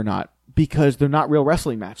worker or not because they're not real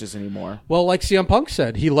wrestling matches anymore. Well, like CM Punk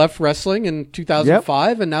said, he left wrestling in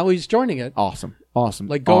 2005, and now he's joining it. Awesome.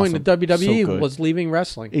 Like going to WWE was leaving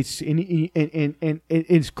wrestling. It's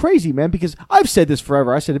it's crazy, man, because I've said this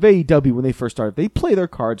forever. I said if AEW, when they first started, they play their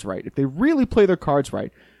cards right. If they really play their cards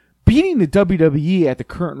right, beating the WWE at the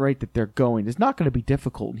current rate that they're going is not going to be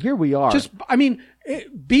difficult. And here we are.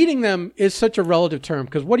 Beating them is such a relative term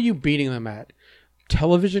because what are you beating them at?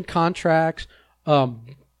 Television contracts,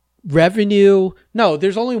 revenue. No,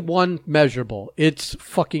 there's only one measurable. It's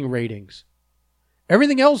fucking ratings.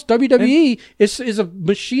 Everything else, WWE is a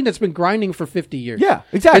machine that's been grinding for 50 years. Yeah,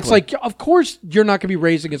 exactly. It's like, of course, you're not going to be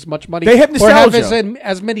raising as much money. They have nostalgia. Or have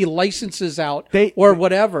as many licenses out or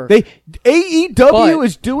whatever. AEW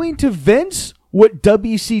is doing to Vince what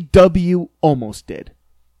WCW almost did.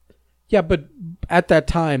 Yeah, but at that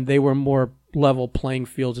time, they were more level playing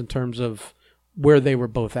fields in terms of where they were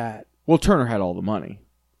both at. Well, Turner had all the money.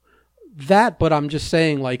 But I'm just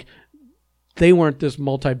saying, like, they weren't this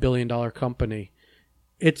multi-billion-dollar company.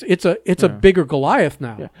 It's a bigger Goliath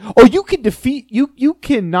now. Yeah. Oh, you can defeat you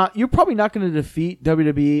cannot. You're probably not going to defeat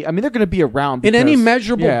WWE. I mean, they're going to be around in any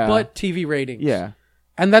measurable but TV ratings. Yeah,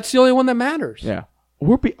 and that's the only one that matters. Yeah,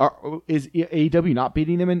 is AEW not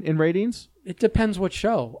beating them in ratings? It depends what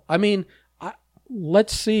show. I mean,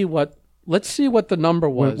 let's see what let's see what the number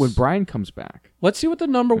was when Brian comes back. Let's see what the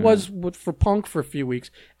number was for Punk for a few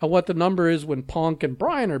weeks, and what the number is when Punk and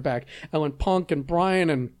Brian are back, and when Punk and Brian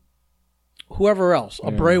and whoever else,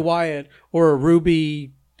 a Bray Wyatt or a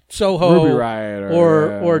Ruby Soho, Ruby Riott,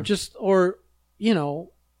 or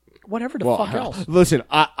whatever the fuck else. Listen,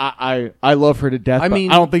 I love her to death. I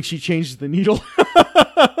mean, I don't think she changes the needle.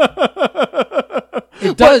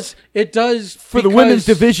 It does for the women's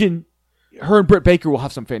division. Her and Britt Baker will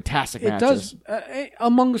have some fantastic matches. It does,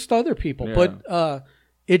 amongst other people, but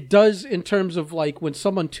it does in terms of like when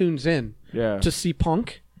someone tunes in to see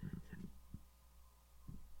Punk,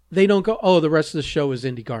 they don't go, "Oh, the rest of the show is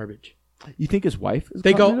indie garbage." You think his wife?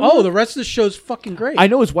 They go, "Oh, the rest of the show's fucking great." I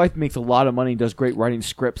know his wife makes a lot of money and does great writing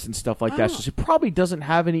scripts and stuff like that. So she probably doesn't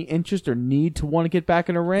have any interest or need to want to get back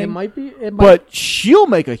in a ring. It might be, but she'll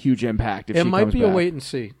make a huge impact if she comes back. It might be a wait and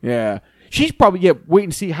see. Yeah. She's probably wait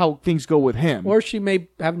and see how things go with him. Or she may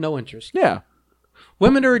have no interest. Yeah.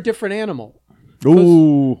 Women are a different animal.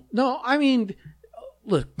 Ooh. No, I mean,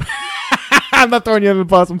 look. I'm not throwing you under the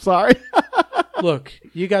bus. I'm sorry. Look,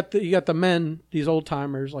 you got the men, these old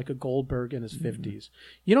timers like a Goldberg in his 50s.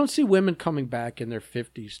 You don't see women coming back in their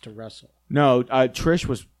 50s to wrestle. No,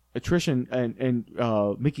 Trish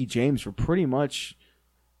and Mickie James were pretty much,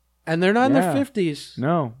 and they're not in their 50s.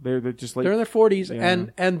 No, they're just like they're in their 40s,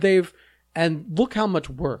 and look how much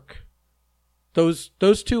work those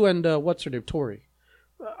two and what's her name, Tori.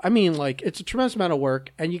 I mean, like it's a tremendous amount of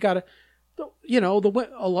work, and you got to,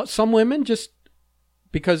 some women just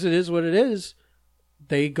because it is what it is.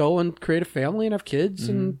 They go and create a family and have kids,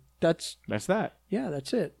 and that's that. Yeah,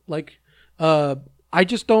 that's it. Like, I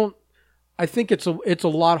just don't. I think it's a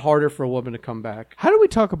lot harder for a woman to come back. How do we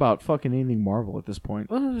talk about fucking anything Marvel at this point?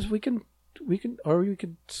 Well, we can, or we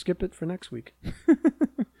could skip it for next week.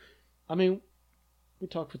 I mean, we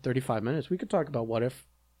talked for 35 minutes. We could talk about What If,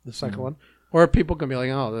 the second one, or people can be like,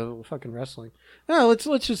 "Oh, the fucking wrestling." No,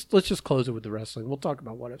 let's just close it with the wrestling. We'll talk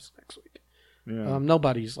about What Ifs next week. Yeah.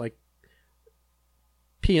 Nobody's like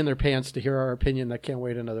peeing their pants to hear our opinion. That can't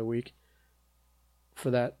wait another week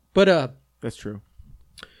for that. But that's true.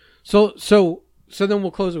 So then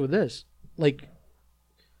we'll close it with this. Like,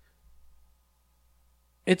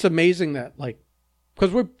 it's amazing that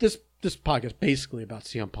because we're this podcast basically about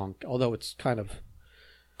CM Punk, although it's kind of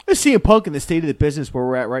CM Punk in the state of the business where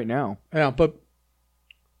we're at right now. Yeah, but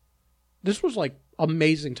this was like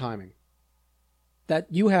amazing timing that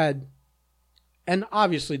you had, and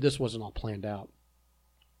obviously this wasn't all planned out.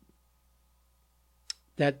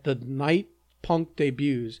 That the night Punk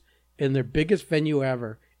debuts in their biggest venue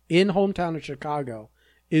ever in hometown of Chicago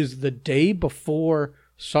is the day before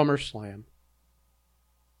SummerSlam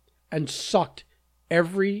and sucked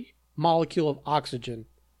every molecule of oxygen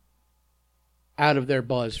out of their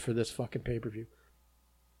buzz for this fucking pay-per-view.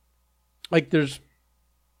 Like, there's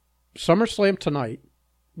SummerSlam tonight,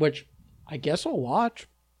 which I guess I'll watch.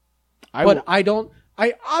 Obviously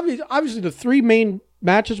the three main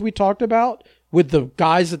matches we talked about with the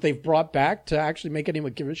guys that they've brought back to actually make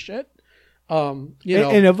anyone give a shit. And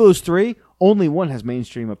of those three, only one has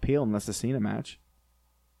mainstream appeal, and that's the Cena match.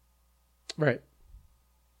 Right.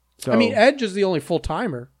 So, I mean, Edge is the only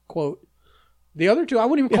full-timer, quote. The other two, I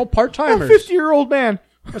wouldn't even call part-timers. A 50-year-old man.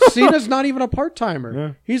 Cena's not even a part-timer.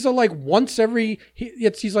 Yeah. He's once every...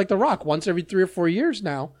 He's like The Rock, once every 3 or 4 years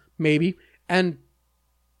now, maybe. And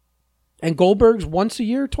Goldberg's once a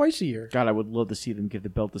year, twice a year. God, I would love to see them give the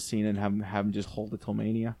belt to Cena and have him just hold it till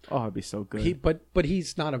Mania. Oh, it'd be so good. But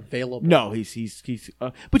he's not available. No, he's.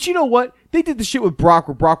 But you know what? They did the shit with Brock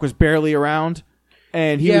where Brock was barely around,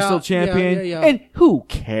 and he was still champion. Yeah. And who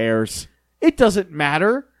cares? It doesn't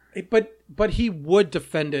matter. But he would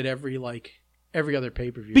defend it every other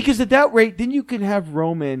pay-per-view. Because at that rate, then you can have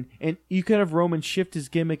Roman, and you can have Roman shift his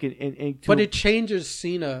gimmick but it changes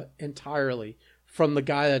Cena entirely from the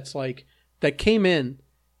guy that came in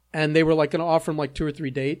and they were going to offer him 2 or 3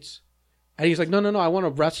 dates. And he's like, no, I want to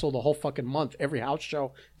wrestle the whole fucking month, every house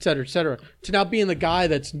show, et cetera, et cetera. To now being the guy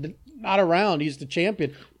that's not around, he's the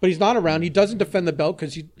champion, but he's not around. He doesn't defend the belt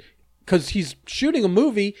because he's shooting a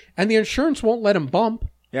movie and the insurance won't let him bump.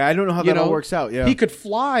 Yeah, I don't know how that all works out. Yeah, he could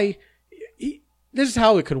fly. This is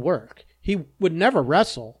how it could work. He would never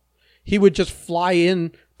wrestle. He would just fly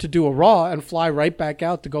in to do a Raw and fly right back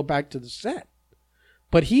out to go back to the set.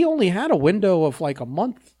 But he only had a window of a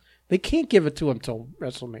month. They can't give it to him till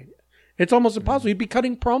WrestleMania. It's almost impossible. He'd be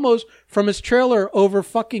cutting promos from his trailer over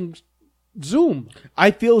fucking Zoom.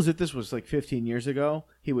 I feel as if this was 15 years ago,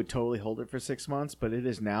 he would totally hold it for 6 months, but it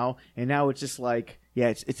is now. And now it's just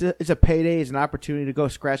it's a payday. It's an opportunity to go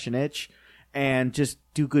scratch an itch and just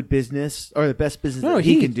do good business or the best business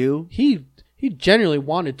he can do. He He genuinely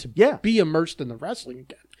wanted to Yeah. be immersed in the wrestling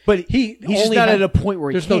again. But He's just not at a point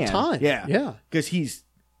where there's he can. no time. Yeah. Because he's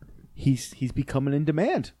becoming in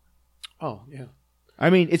demand. Oh, yeah. I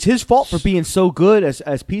mean, it's his fault for being so good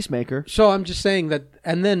as Peacemaker. So I'm just saying that,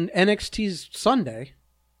 and then NXT's Sunday,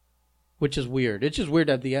 which is weird. It's just weird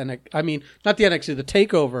that the not the NXT, the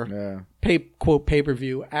Takeover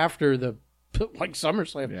pay-per-view after the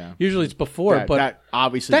SummerSlam. Yeah. Usually it's before, but that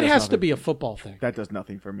obviously that does has nothing. to be a football thing. That does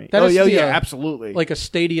nothing for me. That has to be absolutely. Like a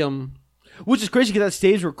stadium. Which is crazy because that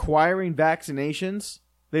state's requiring vaccinations.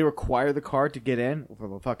 They require the card to get in for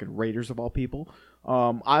the fucking Raiders of all people.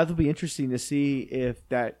 It'll be interesting to see if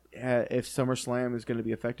SummerSlam is going to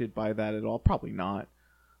be affected by that at all. Probably not.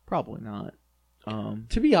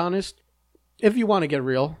 To be honest, if you want to get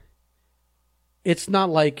real, it's not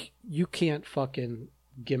like you can't fucking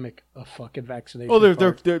gimmick a fucking vaccination. Oh,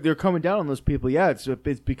 card. they're coming down on those people. Yeah, it's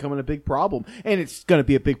becoming a big problem, and it's going to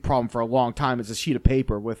be a big problem for a long time. It's a sheet of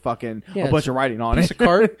paper with fucking a bunch of writing on piece it. Of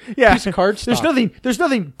card, yeah, piece of card stuff. There's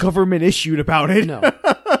nothing government issued about it. No.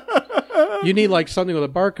 You need like something with a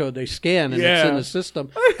barcode they scan and it's in the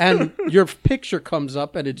system, and your picture comes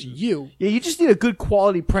up and it's you. Yeah, you just need a good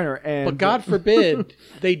quality printer. But God forbid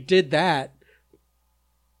they did that.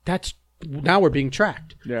 That's now we're being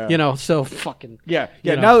tracked. Yeah. So fucking yeah.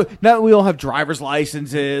 Now we all have driver's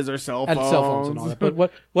licenses or cell phones and all that.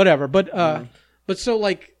 But whatever. But so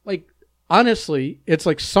like honestly, it's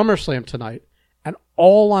like SummerSlam tonight, and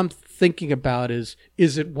all I'm thinking about is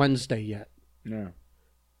it Wednesday yet? Yeah.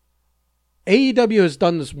 AEW has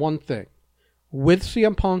done this one thing with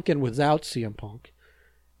CM Punk and without CM Punk.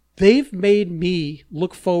 They've made me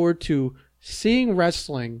look forward to seeing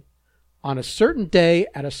wrestling on a certain day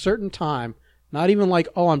at a certain time. Not even like,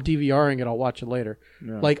 oh, I'm DVRing it, I'll watch it later.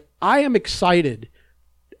 Yeah. Like, I am excited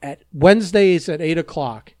at Wednesdays at 8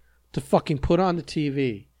 o'clock to fucking put on the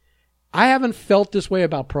TV. I haven't felt this way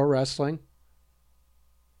about pro wrestling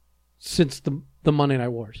since the Monday Night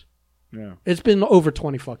Wars. Yeah. It's been over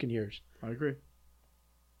 20 fucking years. I agree.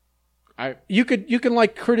 You can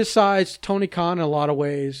like criticize Tony Khan in a lot of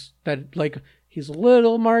ways, that like he's a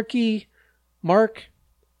little Mark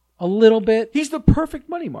a little bit. He's the perfect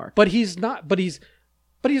money mark. But he's not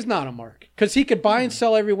a mark, because he could buy and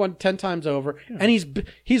sell everyone 10 times over, and he's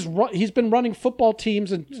been running football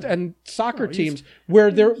teams and soccer teams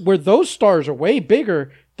where those stars are way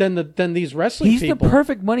bigger than these wrestling he's people. He's the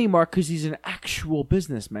perfect money mark because he's an actual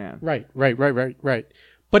businessman. Right.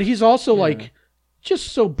 But he's also like just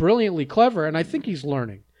so brilliantly clever, and I think he's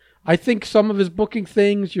learning. I think some of his booking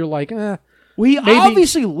things, you're like, Well, he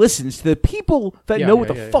obviously listens to the people that know what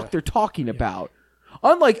the fuck they're talking about.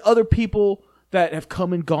 Unlike other people that have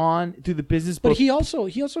come and gone through the business. But he also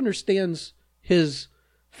understands his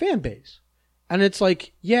fan base. And it's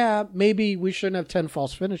like, yeah, maybe we shouldn't have 10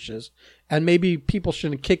 false finishes, and maybe people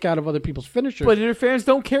shouldn't kick out of other people's finishers. But their fans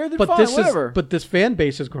don't care. They're fine, whatever. But this fan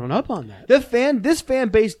base has grown up on that. This fan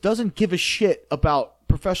base doesn't give a shit about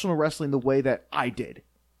professional wrestling the way that I did,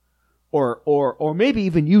 or maybe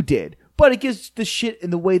even you did. But it gives the shit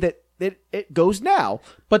in the way that it goes now.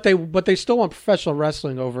 But they still want professional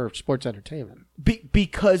wrestling over sports entertainment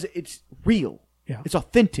because it's real. Yeah, it's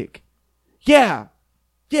authentic. Yeah,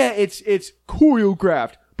 it's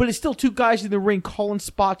choreographed, but it's still two guys in the ring calling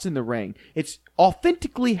spots in the ring. It's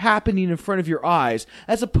authentically happening in front of your eyes,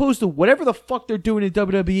 as opposed to whatever the fuck they're doing in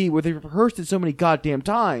WWE, where they've rehearsed it so many goddamn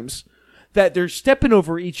times that they're stepping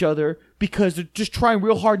over each other because they're just trying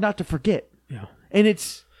real hard not to forget. Yeah, and it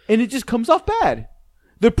just comes off bad.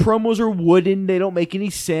 The promos are wooden. They don't make any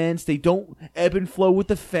sense. They don't ebb and flow with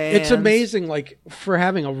the fans. It's amazing, like, for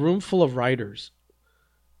having a room full of writers,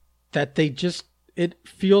 that it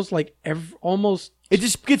feels like it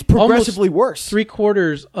just gets progressively worse.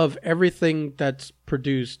 3/4 of everything that's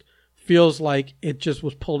produced feels like it just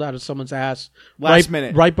was pulled out of someone's ass last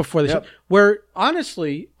minute, right before the show. Where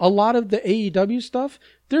honestly, a lot of the AEW stuff,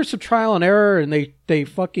 there's some trial and error, and they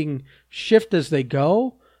fucking shift as they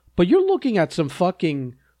go. But you're looking at some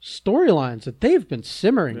fucking storylines that they've been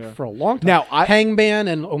simmering for a long time. Now, Hangman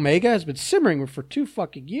and Omega has been simmering for 2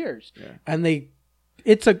 fucking years, and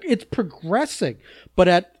it's progressing.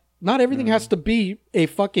 But not everything has to be a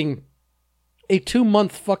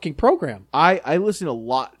 2-month fucking program. I listen a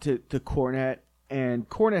lot to Cornette, and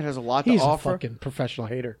Cornette has a lot to offer. He's a fucking professional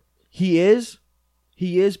hater. He is,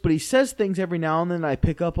 but he says things every now and then I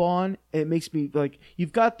pick up on. It makes me like,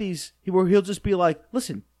 you've got these where he'll just be like,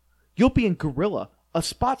 listen, you'll be in Gorilla, a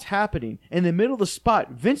spot's happening, in the middle of the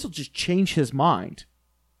spot, Vince will just change his mind.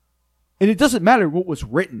 And it doesn't matter what was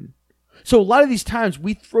written. So a lot of these times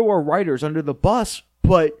we throw our writers under the bus,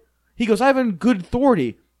 but he goes, I have a good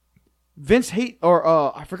authority. Vince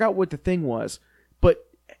I forgot what the thing was, but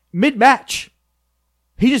mid-match,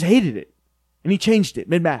 he just hated it. And he changed it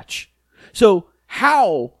mid-match. So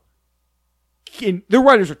how can... The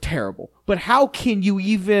writers are terrible, but how can you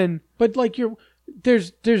even... But like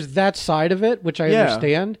there's that side of it, which I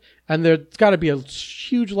understand, and there's got to be a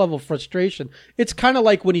huge level of frustration. It's kind of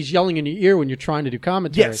like when he's yelling in your ear when you're trying to do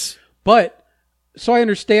commentary. Yes. But, so I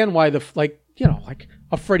understand why like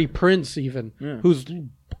a Freddie Prinze even, who's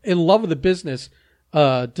in love with the business,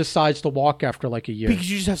 decides to walk after like a year.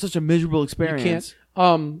 Because you just have such a miserable experience. You can't.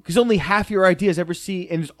 Because only half your ideas ever see,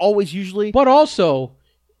 and it's always usually... But also,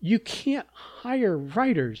 you can't hire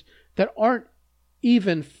writers that aren't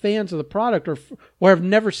even fans of the product or have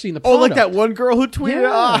never seen the product. Oh, like that one girl who tweeted.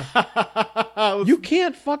 Yeah. You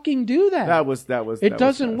can't fucking do that. It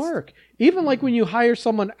doesn't work. Even like when you hire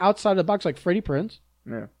someone outside of the box, like Freddie Prinze,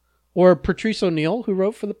 or Patrice O'Neal, who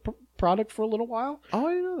wrote for the product for a little while. Oh,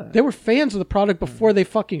 I didn't know that. They were fans of the product before they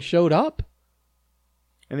fucking showed up.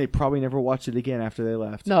 And they probably never watched it again after they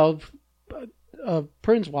left. No,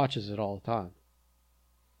 Prinze watches it all the time.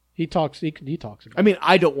 He talks about it. I mean,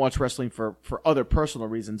 I don't watch wrestling for other personal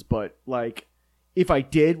reasons, but like, if I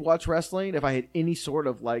did watch wrestling, if I had any sort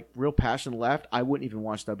of like real passion left, I wouldn't even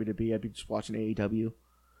watch WWE. I'd be just watching AEW.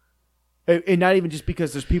 And not even just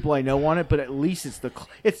because there's people I know on it, but at least it's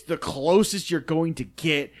the closest you're going to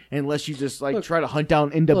get, unless you just like try to hunt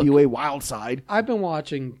down NWA Wildside. I've been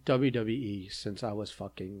watching WWE since I was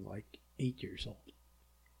fucking like 8 years old,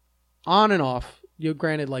 on and off.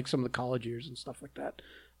 Granted, like some of the college years and stuff like that,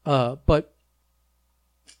 but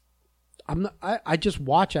I'm not. I just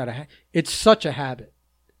watch out of. It's such a habit.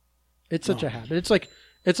 It's such a habit.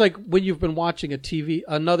 It's like when you've been watching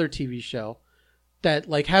another TV show that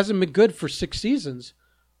like hasn't been good for 6 seasons,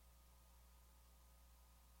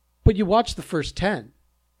 but you watch the first 10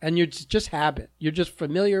 and you're just habit. You're just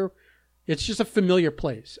familiar. It's just a familiar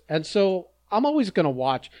place. And so I'm always going to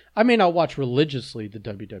watch. I may not watch religiously the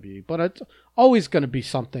WWE, but it's always going to be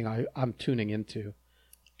something I'm tuning into.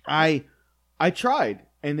 I tried,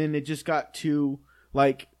 and then it just got to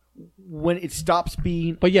like when it stops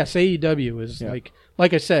being. But yes, AEW is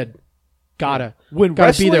like I said, when gotta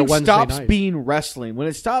wrestling be there Wednesday stops night. being wrestling, when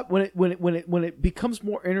it becomes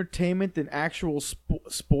more entertainment than actual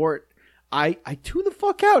sport, I tune the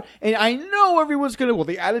fuck out. And I know everyone's gonna. Well,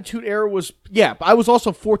 the Attitude Era was I was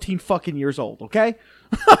also 14 fucking years old. Okay.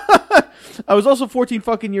 I was also 14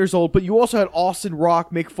 fucking years old, but you also had Austin,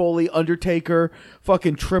 Rock, Mick Foley, Undertaker,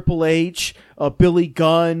 fucking Triple H, Billy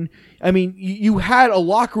Gunn. I mean, you had a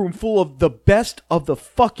locker room full of the best of the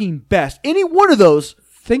fucking best. Any one of those.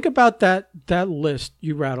 Think about that list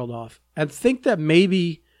you rattled off, and think that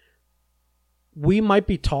maybe we might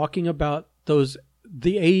be talking about the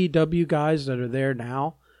AEW guys that are there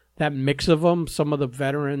now. That mix of them, some of the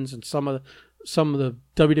veterans and some of the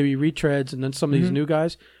WWE retreads, and then some of these new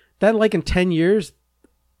guys. That like in 10 years,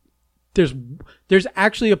 there's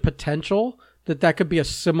actually a potential that could be a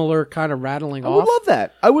similar kind of rattling off.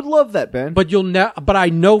 I would love that, Ben. But but I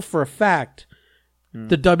know for a fact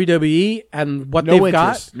the WWE and what they've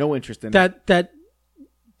got, no interest in that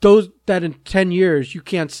in 10 years you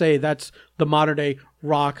can't say that's the modern day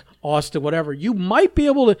Rock, Austin, whatever. You might be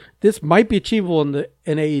able to. This might be achievable in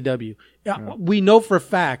AEW. We know for a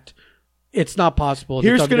fact it's not possible.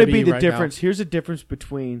 Here's going to be the right difference. now. Here's the difference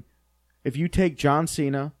between if you take John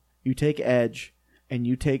Cena, you take Edge, and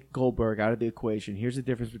you take Goldberg out of the equation. Here's the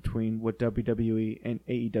difference between what WWE and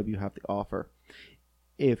AEW have to offer.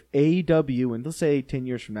 If AEW, and let's say 10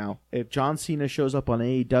 years from now, if John Cena shows up on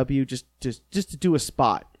AEW just to do a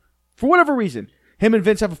spot, for whatever reason, him and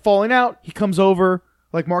Vince have a falling out, he comes over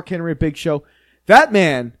like Mark Henry at Big Show, that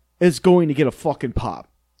man is going to get a fucking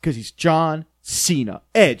pop because he's John Cena.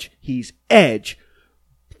 Edge, he's Edge.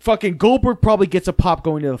 Fucking Goldberg probably gets a pop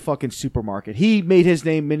going to the fucking supermarket. He made his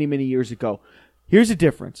name many, many years ago. Here's the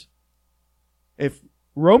difference. If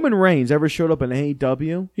Roman Reigns ever showed up in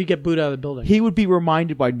AEW, he'd get booed out of the building. He would be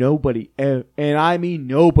reminded by nobody, and I mean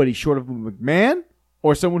nobody short of McMahon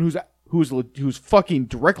or someone who's fucking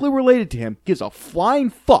directly related to him gives a flying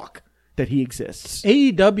fuck that he exists.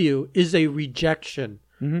 AEW is a rejection.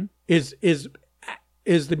 Mm-hmm.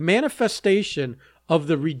 Is the manifestation of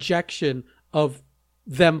the rejection of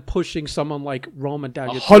them pushing someone like Roman down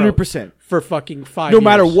your throat 100% for fucking 5 No years.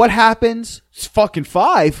 matter what happens, it's fucking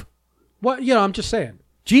 5. Well, I'm just saying.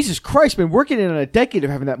 Jesus Christ, man, we're getting in a decade of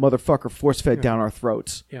having that motherfucker force-fed down our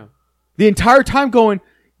throats. Yeah. The entire time going,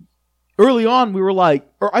 early on we were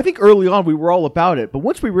like, or I think early on we were all about it, but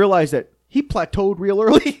once we realized that he plateaued real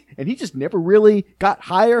early and he just never really got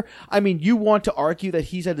higher. I mean, you want to argue that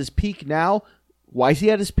he's at his peak now? Why is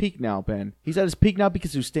he at his peak now, Ben? He's at his peak now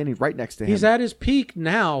because he was standing right next to him. He's at his peak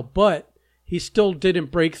now, but he still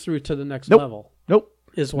didn't break through to the next Nope. level. Nope.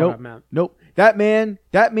 Is what I meant. Nope. That man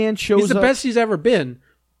shows He's the up. best he's ever been,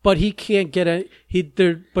 but he can't get a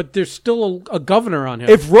but there's still a governor on him.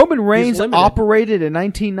 If Roman Reigns limited. operated in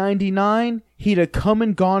 1999, he'd have come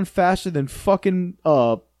and gone faster than fucking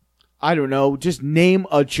I don't know, just name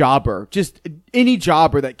a jobber. Just any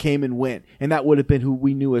jobber that came and went, and that would have been who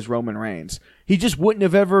we knew as Roman Reigns. He just wouldn't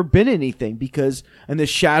have ever been anything because in the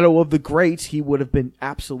shadow of the greats, he would have been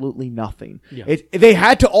absolutely nothing. Yeah. They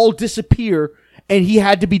had to all disappear, and he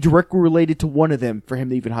had to be directly related to one of them for him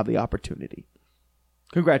to even have the opportunity.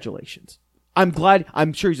 Congratulations. I'm glad.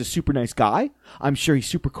 I'm sure he's a super nice guy. I'm sure he's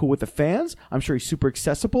super cool with the fans. I'm sure he's super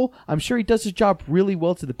accessible. I'm sure he does his job really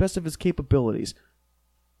well to the best of his capabilities.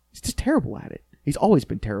 He's just terrible at it. He's always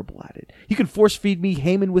been terrible at it. You can force feed me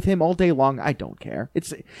Heyman with him all day long. I don't care.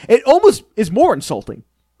 It almost is more insulting.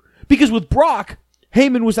 Because with Brock,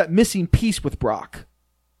 Heyman was that missing piece with Brock.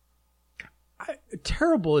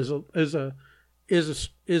 Terrible is a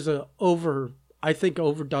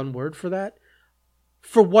overdone word for that.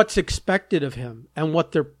 For what's expected of him and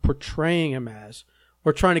what they're portraying him as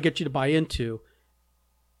or trying to get you to buy into.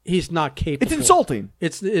 He's not capable. It's insulting.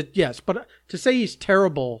 Yes, but to say he's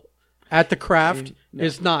terrible at the craft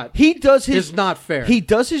is not. Is not fair. He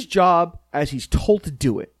does his job as he's told to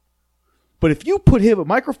do it. But if you put him a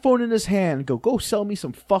microphone in his hand and go sell me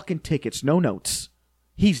some fucking tickets, no notes.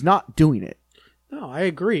 He's not doing it. No, I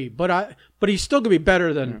agree, but he's still gonna be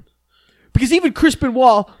better than. Because even Chris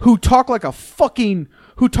Benoit, who talked like a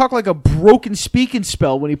broken speaking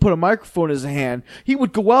spell when he put a microphone in his hand, he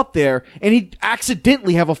would go out there and he'd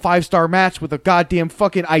accidentally have a 5-star match with a goddamn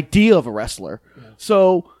fucking idea of a wrestler. Yeah.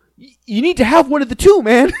 So you need to have one of the two,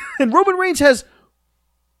 man. And Roman Reigns has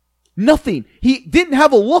nothing. He didn't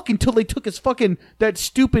have a look until they took that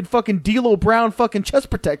stupid fucking D'Lo Brown fucking chest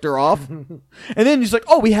protector off. And then he's like,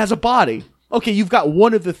 oh, he has a body. Okay, you've got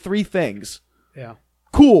one of the three things. Yeah.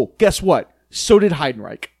 Cool. Guess what? So did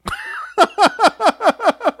Heidenreich.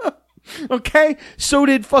 Okay? So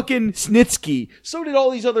did fucking Snitsky. So did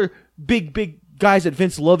all these other big guys that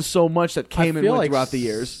Vince loves so much that came and went throughout the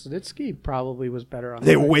years. Snitsky probably was better on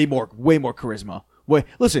They were way more charisma.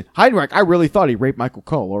 Listen, Heidenreich, I really thought he raped Michael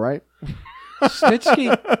Cole, all right?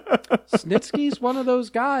 Snitsky's one of those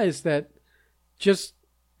guys that just,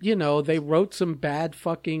 they wrote some bad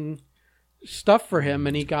fucking stuff for him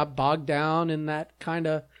and he got bogged down in that kind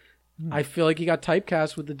of. I feel like he got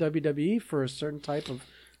typecast with the WWE for a certain type of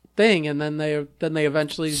thing, and then they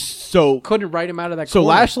eventually couldn't write him out of that. So corner.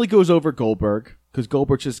 Lashley goes over Goldberg because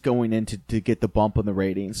Goldberg's just going in to get the bump on the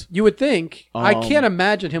ratings. You would think. I can't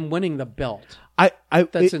imagine him winning the belt.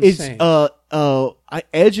 That's insane.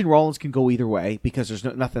 Edge and Rollins can go either way because there's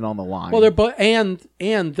nothing on the line. Well, they're both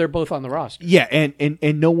and they're both on the roster. Yeah,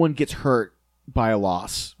 and no one gets hurt by a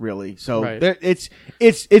loss really. So right. it's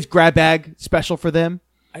grab bag special for them.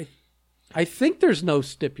 I think there's no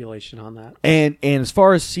stipulation on that. And as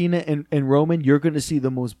far as Cena and Roman, you're going to see the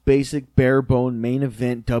most basic, bare bone main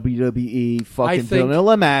event WWE fucking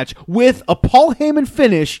vanilla match with a Paul Heyman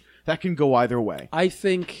finish that can go either way. I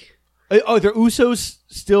think. Are the Usos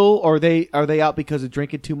still? Or are they out because of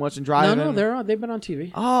drinking too much and driving? No, they've been on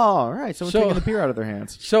TV. Oh, all right. Someone's taking the beer out of their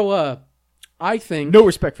hands. So, I think no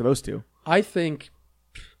respect for those two. I think.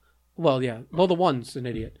 Well, yeah. Well, the one's an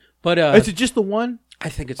idiot, but is it just the one? I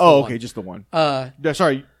think it's the one. Okay, just the one.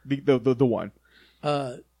 Sorry, the one.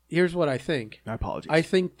 Here's what I think. My apologies. I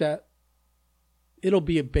think that it'll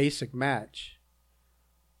be a basic match,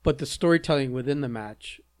 but the storytelling within the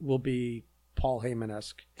match will be Paul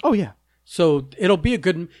Heyman-esque. Oh yeah. So it'll be a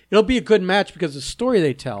good match because the story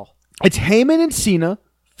they tell. It's Heyman and Cena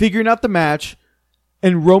figuring out the match,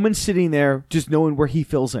 and Roman sitting there just knowing where he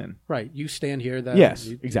fills in. Right. You stand here. Yes,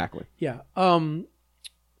 exactly. Yeah.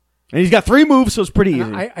 And he's got 3 moves, so it's pretty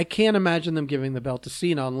easy. I can't imagine them giving the belt to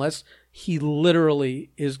Cena unless he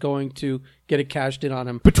literally is going to get it cashed in on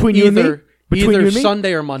him. Between you and me? Either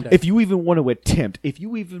Sunday or Monday. If you even want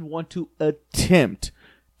to attempt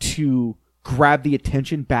to grab the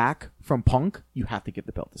attention back from Punk, you have to give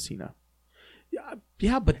the belt to Cena.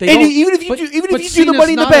 Yeah, but they don't. Even if you do the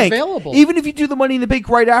Money in the Bank, even if you do the Money in the Bank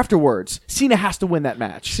right afterwards, Cena has to win that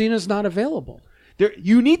match. Cena's not available.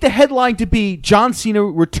 You need the headline to be John Cena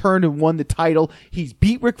returned and won the title. He's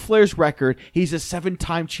beat Ric Flair's record. He's a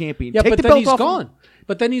 7-time champion. Yeah, but then he's gone.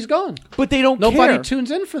 But then he's gone. But they don't care. Nobody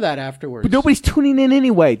tunes in for that afterwards. But nobody's tuning in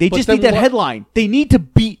anyway. They just need that headline. They need to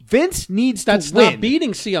beat. Vince needs to win. That's not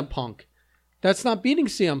beating CM Punk. That's not beating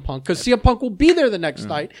CM Punk because CM Punk will be there the next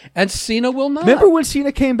night and Cena will not. Remember when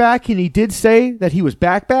Cena came back and he did say that he was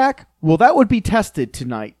back? Well, that would be tested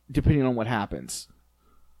tonight, depending on what happens.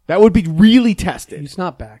 That would be really tested. He's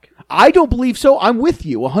not back. I don't believe so. I'm with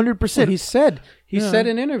you 100%. Well, he said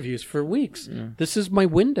in interviews for weeks, this is my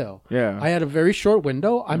window. Yeah. I had a very short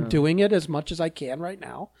window. I'm doing it as much as I can right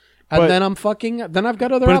now. And then I've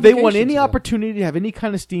got other obligations. But if they want any opportunity to have any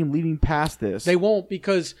kind of steam leading past this. They won't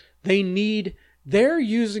because they're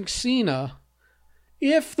using Cena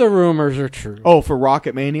if the rumors are true. Oh, for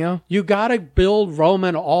Rocket Mania? You got to build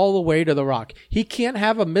Roman all the way to the Rock. He can't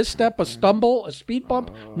have a misstep, a stumble, a speed bump,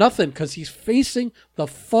 nothing, because he's facing the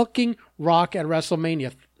fucking Rock at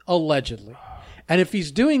WrestleMania, allegedly. And if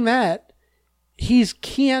he's doing that, he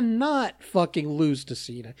cannot fucking lose to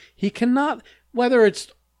Cena. He cannot, whether it's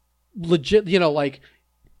legit,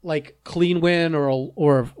 like clean win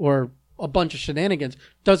or a bunch of shenanigans,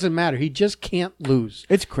 doesn't matter. He just can't lose.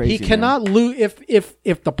 It's crazy. He cannot lose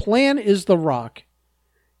if the plan is the Rock.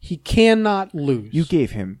 He cannot lose. You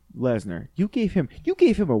gave him Lesnar. You gave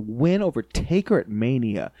him a win over Taker at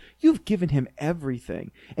Mania. You've given him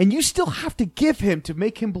everything, and you still have to give him to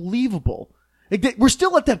make him believable. We're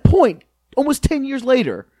still at that point, almost 10 years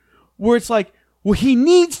later, where it's like, well, he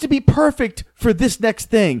needs to be perfect for this next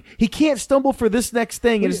thing. He can't stumble for this next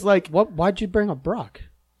thing. And it's like, why'd you bring up Brock?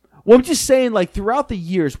 Well, I'm just saying, like, throughout the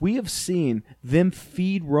years, we have seen them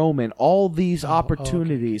feed Roman all these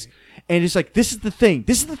opportunities. Okay. And it's like, this is the thing.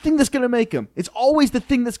 This is the thing that's going to make him. It's always the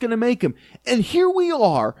thing that's going to make him. And here we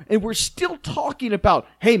are, and we're still talking about,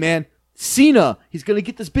 hey, man, Cena, he's going to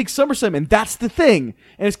get this big SummerSlam, and that's the thing.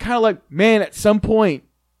 And it's kind of like, man, at some point,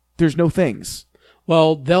 there's no things.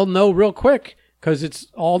 Well, they'll know real quick. Because it's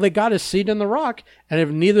all they got is Cena and The Rock, and if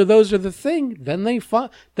neither of those are the thing, then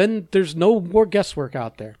then there's no more guesswork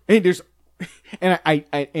out there. And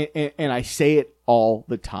I say it all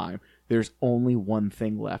the time. There's only one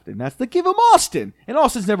thing left, and that's to give him Austin. And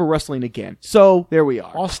Austin's never wrestling again. So there we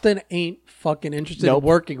are. Austin ain't fucking interested in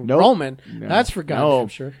working Roman. No. That's for goddamn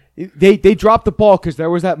sure. They dropped the ball because there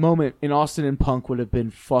was that moment, and Austin and Punk would have been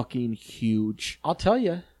fucking huge. I'll tell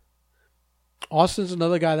you. Austin's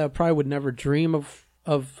another guy that probably would never dream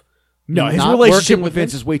of no, his relationship with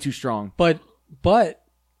Vince is way too strong. But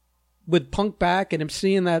with Punk back and him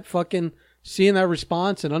seeing that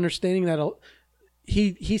response and understanding that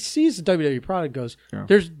he sees the WWE product, goes,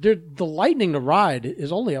 the lightning to ride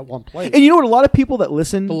is only at one place. And you know what? A lot of people that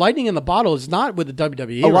listen, the lightning in the bottle is not with the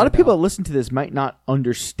WWE. A lot of people that listen to this might not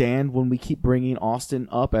understand when we keep bringing Austin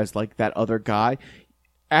up as like that other guy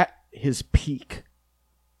at his peak.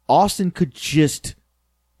 Austin could just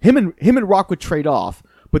him and Rock would trade off,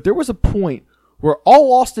 but there was a point where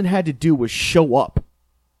all Austin had to do was show up.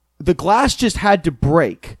 The glass just had to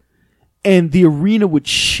break, and the arena would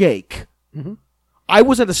shake. Mm-hmm. I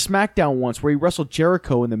was at a SmackDown once where he wrestled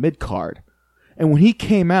Jericho in the mid card, and when he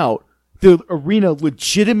came out, the arena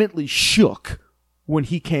legitimately shook when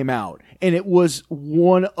he came out, and it was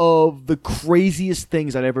one of the craziest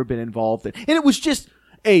things I'd ever been involved in, and it was just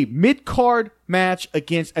a mid-card match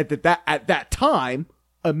against, at that time,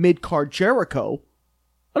 a mid-card Jericho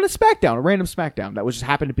on a random SmackDown that was just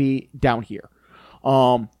happened to be down here.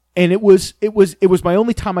 And it was my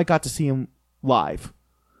only time I got to see him live.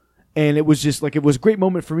 And it was just like, it was a great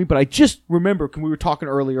moment for me, but I just remember when we were talking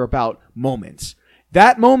earlier about moments.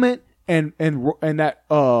 That moment and that,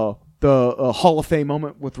 the Hall of Fame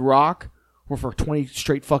moment with Rock were for 20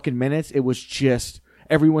 straight fucking minutes. It was just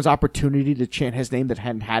everyone's opportunity to chant his name that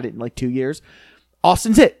hadn't had it in like 2 years.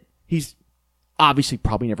 Austin's it. He's obviously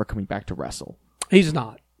probably never coming back to wrestle. He's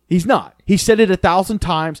not. He said it 1,000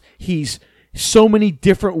 times. He's so many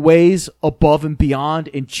different ways above and beyond,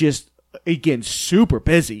 and just, again, super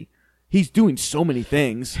busy. He's doing so many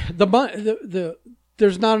things.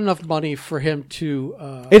 There's not enough money for him to.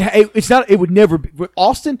 It would never be with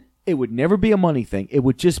Austin. It would never be a money thing. It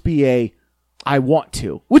would just be I want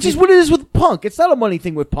to, which is what it is with Punk. It's not a money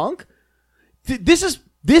thing with Punk. This is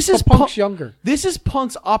Punk's younger. This is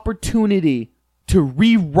Punk's opportunity to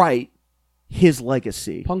rewrite his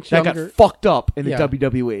legacy. Punk's that younger. Got fucked up in the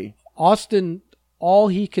WWE. Austin, all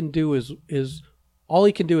he can do is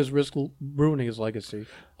risk ruining his legacy,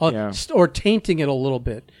 or tainting it a little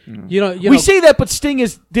bit. Mm. We say that, but Sting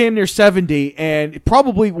is damn near 70, and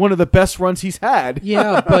probably one of the best runs he's had.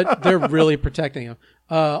 Yeah, but they're really protecting him.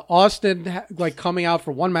 Austin, like coming out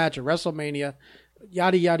for one match at WrestleMania,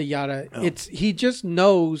 yada yada yada. Oh. He just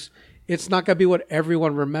knows it's not going to be what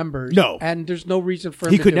everyone remembers. No, and there's no reason for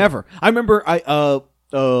him. He could never. I remember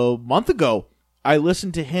a month ago, I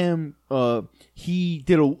listened to him. He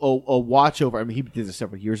did a watch over. I mean, he did this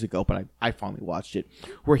several years ago, but I finally watched it,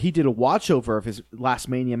 where he did a watch over of his last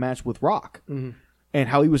Mania match with Rock, and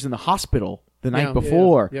how he was in the hospital the night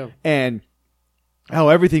before, and how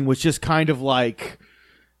everything was just kind of like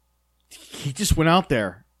he just went out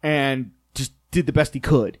there and just did the best he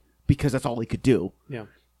could because that's all he could do. Yeah,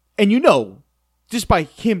 and just by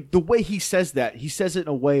him, the way he says that, he says it in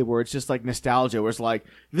a way where it's just like nostalgia, where it's like,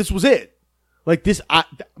 this was it. Like this,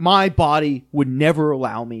 my body would never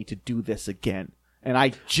allow me to do this again. And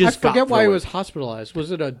I forget why he was hospitalized.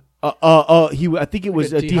 Was it I think it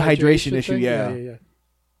was a dehydration issue. Yeah.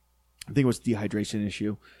 I think it was a dehydration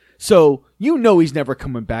issue. So, he's never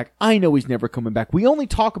coming back. I know he's never coming back. We only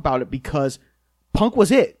talk about it because Punk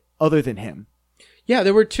was it, other than him. Yeah,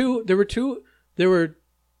 there were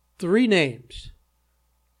three names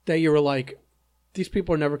that you were like, these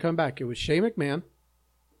people are never coming back. It was Shane McMahon,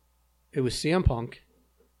 it was CM Punk,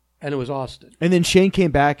 and it was Austin. And then Shane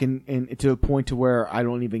came back and to a point to where I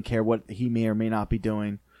don't even care what he may or may not be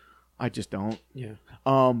doing. I just don't. Yeah.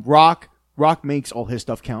 Rock makes all his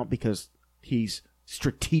stuff count because he's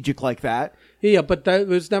strategic like that. Yeah, but that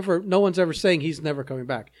was never. No one's ever saying he's never coming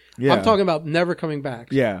back. Yeah. I'm talking about never coming back.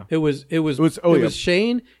 Yeah. It was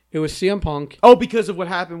Shane. It was CM Punk. Oh, because of what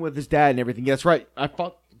happened with his dad and everything. Yeah, that's right. I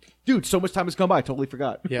thought, dude, so much time has gone by. I totally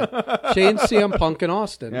forgot. Yeah. Shane, CM Punk, and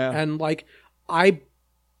Austin. Yeah. And like, I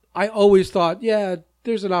always thought, yeah,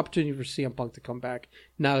 there's an opportunity for CM Punk to come back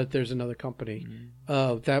now that there's another company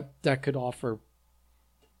that could offer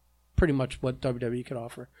pretty much what WWE could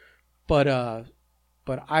offer. But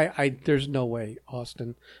I there's no way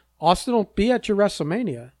Austin will be at your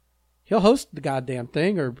WrestleMania. He'll host the goddamn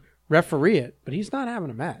thing or referee it, but he's not having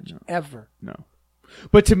a match ever. No.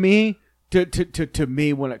 But to me, to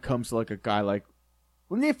me, when it comes to like a guy like,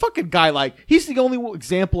 he's the only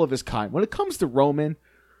example of his kind. When it comes to Roman,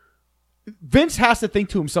 Vince has to think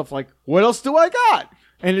to himself like, what else do I got?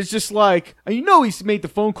 And it's just like, he's made the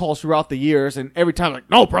phone calls throughout the years, and every time like,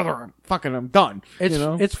 no, brother, I'm done.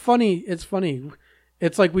 It's funny.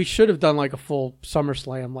 It's like we should have done like a full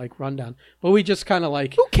SummerSlam like rundown, but we just kind of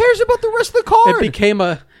like, who cares about the rest of the card? It became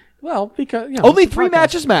because only 3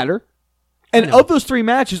 matches matter, and of those 3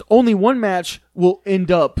 matches, only one match will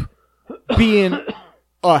end up being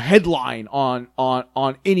a headline on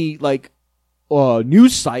any like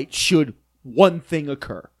news site should one thing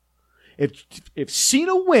occur. If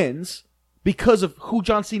Cena wins because of who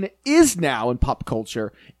John Cena is now in pop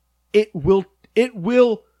culture, it will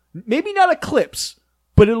maybe not eclipse,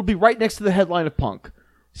 but it'll be right next to the headline of Punk.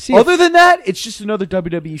 Other than that, it's just another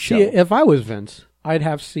WWE show. See, if I was Vince, I'd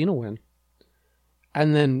have Cena win,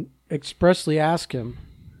 and then expressly ask him,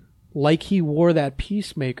 like he wore that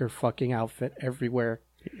Peacemaker fucking outfit everywhere.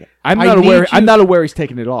 I'm not aware he's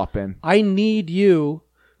taking it off, Ben. I need you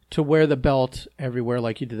to wear the belt everywhere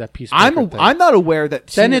like you did that Peacemaker thing. I'm not aware that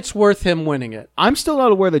Cena, then it's worth him winning it. I'm still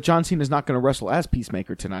not aware that John Cena is not going to wrestle as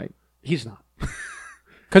Peacemaker tonight. He's not.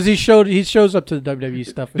 Because he shows up to the WWE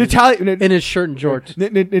stuff in his shirt and jorts.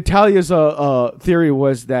 Natalia's theory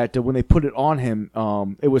was that when they put it on him,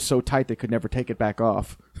 it was so tight they could never take it back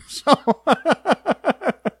off. So,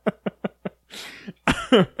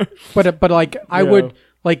 but like I would.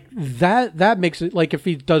 Like that makes it like if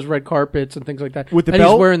he does red carpets and things like that with the and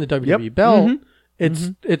belt, he's wearing the WWE belt.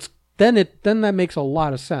 Mm-hmm. Then that makes a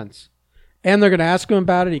lot of sense. And they're gonna ask him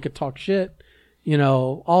about it. He could talk shit,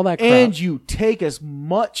 all that crap. And you take as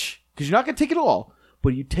much because you're not gonna take it all,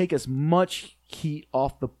 but you take as much heat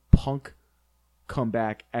off the Punk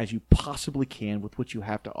comeback as you possibly can with what you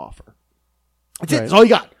have to offer. That's it. That's all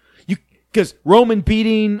you got. Because Roman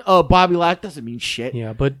beating Bobby Lashley doesn't mean shit.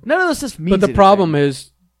 Yeah, but none of this just means But the anything. problem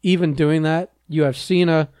is, even doing that, you have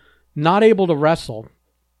Cena not able to wrestle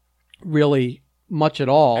really much at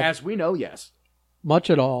all. As we know, yes. Much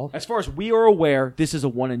at all. As far as we are aware, this is a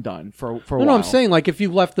one and done for a while. No, I'm saying like if you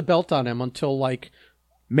left the belt on him until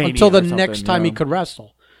Mania until the or next time he could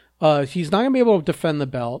wrestle. He's not going to be able to defend the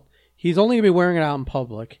belt. He's only going to be wearing it out in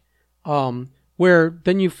public. Where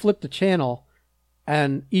then you flip the channel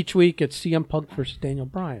and each week it's CM Punk versus Daniel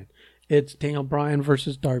Bryan. It's Daniel Bryan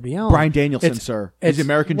versus Darby Allin. Bryan Danielson, sir. It's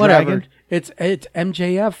American whatever. Dragon. It's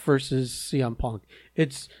MJF versus CM Punk.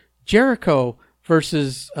 It's Jericho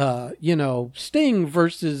versus Sting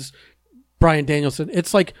versus Bryan Danielson.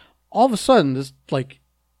 It's like all of a sudden there's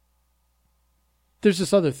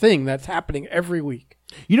this other thing that's happening every week.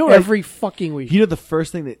 Every fucking week. The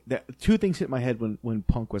first thing that 2 things hit my head when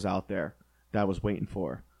Punk was out there that I was waiting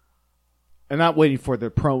for. I'm not waiting for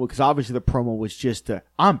the promo because obviously the promo was just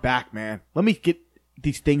I'm back, man. Let me get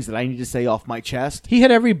these things that I need to say off my chest. He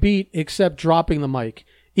had every beat except dropping the mic.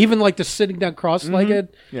 Even like the sitting down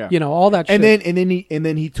cross-legged, Yeah. you know, all that shit. And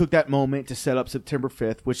then he took that moment to set up September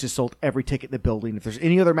 5th, which has sold every ticket in the building. If there's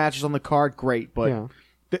any other matches on the card, great, but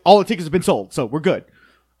all the tickets have been sold, so we're good.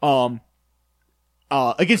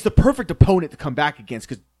 Against the perfect opponent to come back against,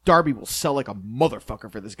 because Darby will sell like a motherfucker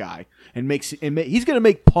for this guy, and he's gonna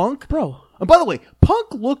make Punk, bro. And by the way,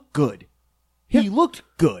 Punk looked good. He looked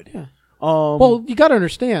good. Yeah. Well, you got to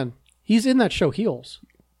understand, he's in that show heels.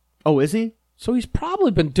 Oh, is he? So he's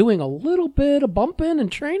probably been doing a little bit of bumping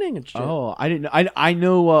and training and shit. Oh, I didn't know. I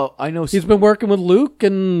know. He's been working with Luke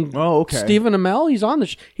and okay. Stephen Amell. He's on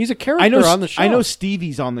the. He's a character on the show. I know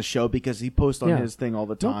Stevie's on the show because he posts on his thing all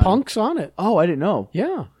the time. No, Punk's on it. Oh, I didn't know.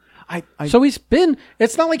 Yeah. So he's been.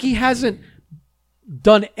 It's not like he hasn't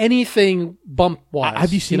done anything bump wise.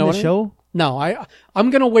 Have you seen the show? No,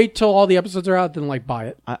 I'm gonna wait till all the episodes are out, then like buy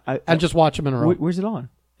it and just watch them in a row. Where's it on?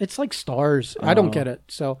 It's like Stars. I don't get it,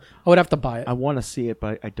 so I would have to buy it. I want to see it,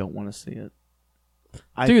 but I don't want to see it.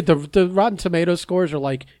 Dude, the Rotten Tomatoes scores are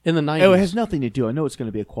like in the 90s. Oh, it has nothing to do. I know it's going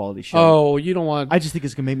to be a quality show. Oh, you don't want. I just think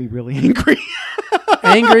it's going to make me really angry.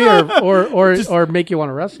 Angry or make you want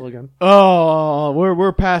to wrestle again. Oh,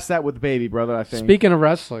 we're past that with the baby, brother. I think. Speaking of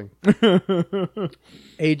wrestling,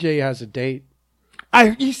 AJ has a date.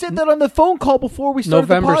 You said that on the phone call before we started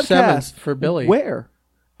November the podcast. 7th for Billy. Where?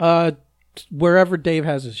 Wherever Dave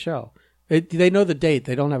has his show. They know the date.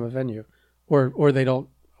 They don't have a venue, or they don't.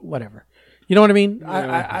 Whatever. You know what I mean?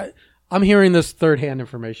 Yeah. I'm hearing this third-hand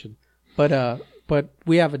information, but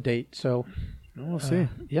we have a date, so we'll see.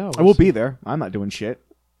 Yeah, I will be there. I'm not doing shit.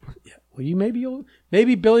 Yeah. Well,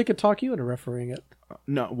 maybe Billy could talk you into refereeing it.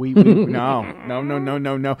 No,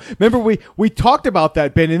 no. Remember, we talked about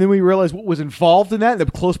that, Ben, and then we realized what was involved in that, the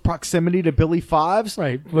close proximity to Billy Fives.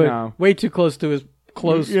 Right, but way too close to his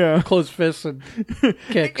closed fists and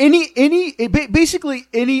kicks. Basically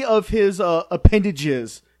any of his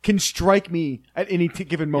appendages can strike me at any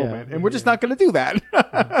given moment, and we're just not going to do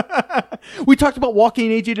that. We talked about walking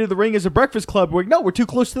AJ to the ring as a breakfast club. We're like, no, we're too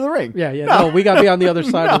close to the ring. Yeah. No, we got to be on the other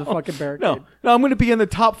side of the fucking barricade. No, I'm going to be in the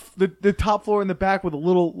top floor in the back with a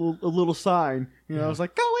little sign. You know, I was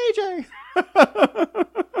like, go AJ,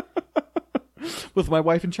 with my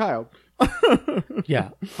wife and child.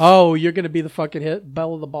 Yeah. Oh, you're going to be the fucking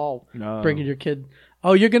belle of the ball, bringing your kid.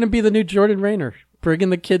 Oh, you're going to be the new Jordan Rayner, bringing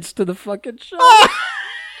the kids to the fucking show.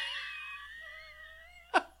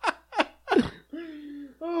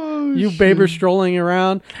 You baber strolling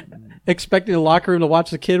around, expecting the locker room to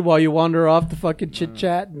watch the kid while you wander off the fucking chit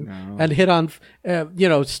chat and hit on,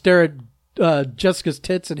 stare at Jessica's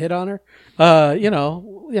tits and hit on her. What?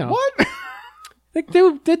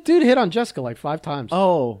 That dude hit on Jessica like 5 times.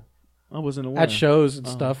 Oh, I wasn't aware. At shows and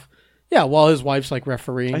stuff. Yeah, while his wife's like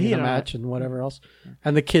refereeing in a match and whatever else,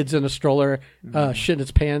 and the kid's in a stroller, shitting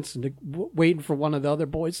his pants and waiting for one of the other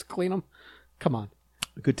boys to clean them. Come on,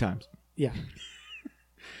 good times. Yeah.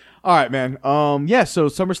 All right, man. So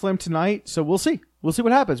SummerSlam tonight. So we'll see. We'll see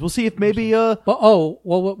what happens. We'll see if maybe. What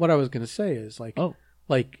I was gonna say is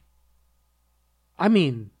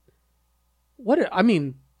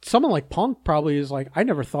someone like Punk probably is like, I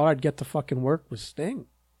never thought I'd get to fucking work with Sting.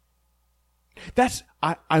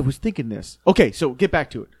 I was thinking this. Okay, so get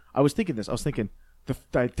back to it. I was thinking this. I was thinking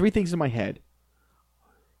I had 3 things in my head.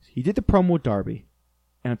 He did the promo with Darby,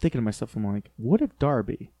 and I'm thinking to myself, I'm like, what if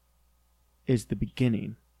Darby is the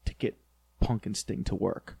beginning to get Punk and Sting to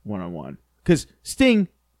work one-on-one? Because Sting,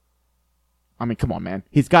 I mean, come on, man.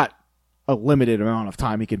 He's got a limited amount of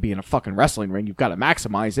time he can be in a fucking wrestling ring. You've got to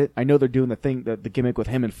maximize it. I know they're doing the gimmick with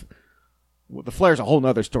him and the Flair's a whole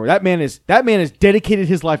nother story. That man has dedicated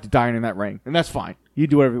his life to dying in that ring, and that's fine. You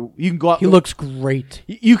do whatever you can go out. He looks great.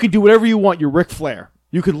 You can do whatever you want. You're Ric Flair.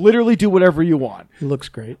 You can literally do whatever you want. He looks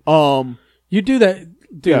great. You do that,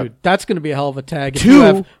 dude. Yeah. That's going to be a hell of a tag. If you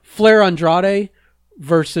have Flair Andrade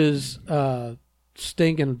versus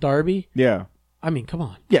Sting and Darby. Yeah. I mean, come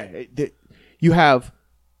on. Yeah. You have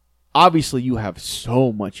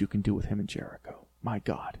so much you can do with him and Jericho. My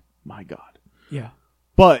God. Yeah.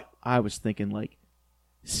 But I was thinking like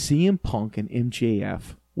CM Punk and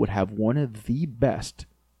MJF would have one of the best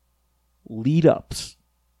lead-ups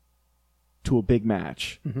to a big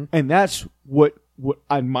match. Mm-hmm. And that's what,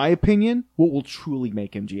 in my opinion, what will truly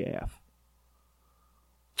make MJF.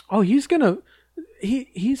 Oh, he's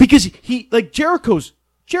because he like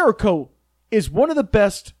Jericho is one of the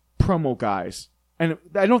best promo guys, and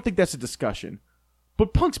I don't think that's a discussion.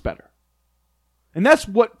 But Punk's better, and that's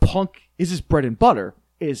what Punk is. His bread and butter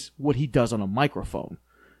is what he does on a microphone,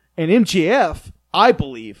 and MJF, I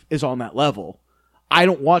believe, is on that level. I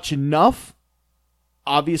don't watch enough,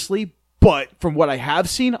 obviously, but from what I have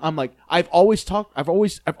seen, I'm like I've always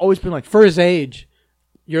been like, for his age,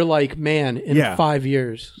 you're like, man, in Yeah. 5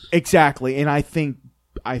 years. Exactly, and I think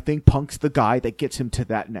Punk's the guy that gets him to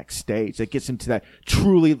that next stage, that gets him to that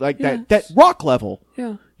truly like that Rock level.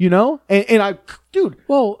 Yeah. You know, and I, dude.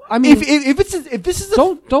 Well, I mean, if this is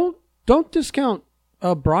don't discount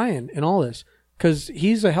Brian in all this, because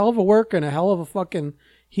he's a hell of a work and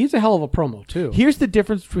he's a hell of a promo too. Here's the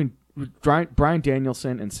difference between Bryan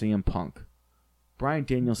Danielson and CM Punk. Bryan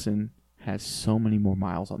Danielson has so many more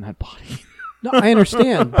miles on that body. No, I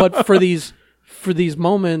understand, but for these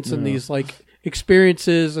moments and these like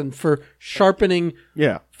experiences and for sharpening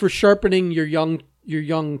your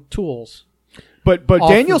young tools. But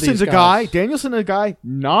Danielson's these a guy. guys. Danielson's a guy,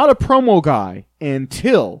 not a promo guy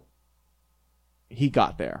until he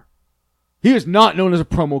got there. He was not known as a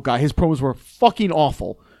promo guy. His promos were fucking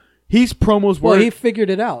awful. His promos were. Well, he figured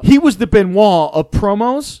it out. He was the Benoit of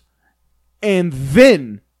promos, and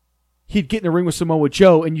then he'd get in the ring with Samoa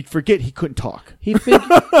Joe, and you'd forget he couldn't talk.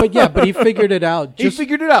 But he figured it out. He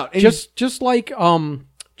figured it out. And Just like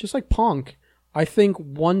Punk, I think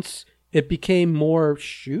once it became more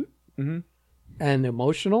shoot and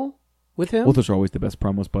emotional with him. Well, those are always the best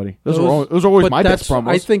promos, buddy. Those are always my best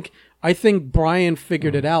promos. I think Brian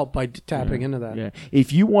figured it out by tapping into that. Yeah.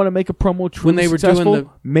 If you want to make a promo truly When they were doing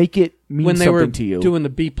successful, make it mean when they something were to you. doing the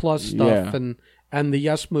B+ stuff Yeah. and the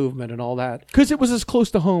Yes movement and all that. Because it was as close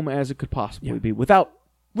to home as it could possibly be without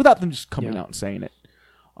them just coming out and saying it.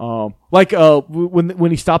 When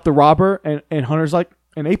he stopped the robber and Hunter's like,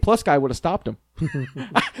 an A+ guy would have stopped him.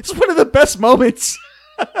 It's one of the best moments.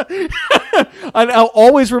 And I'll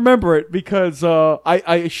always remember it because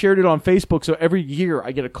I shared it on Facebook, so every year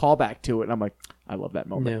I get a call back to it, and I'm like, I love that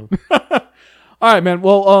moment. Yeah. All right, man.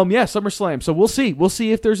 Well, SummerSlam. So we'll see. We'll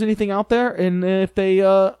see if there's anything out there, and if they,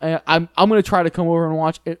 I'm going to try to come over and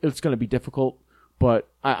watch. It's going to be difficult, but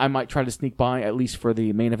I might try to sneak by at least for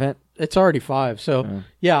the main event. It's already 5, so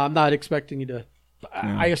yeah, I'm not expecting you to.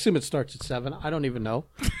 I assume it starts at 7. I don't even know.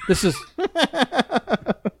 This is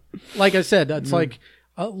like I said. It's like.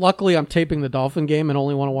 Luckily, I'm taping the Dolphin game and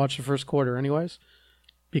only want to watch the first quarter, anyways,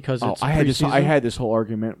 because it's I had this whole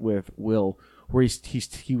argument with Will where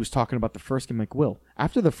he was talking about the first game. Like, Will,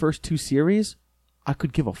 after the first 2 series, I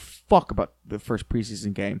could give a fuck about the first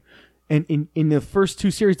preseason game, and in the first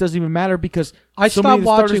 2 series doesn't even matter because I so stopped many of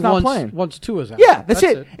the starters watching not playing. once 2 is out. Yeah, that's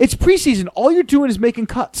it. It's preseason. All you're doing is making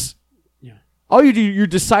cuts. All you do, you're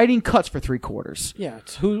deciding cuts for 3 quarters. Yeah,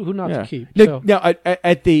 it's who not to keep. Now,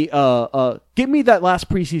 at the give me that last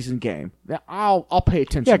preseason game. I'll pay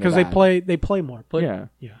attention. Yeah, because they play more. Yeah.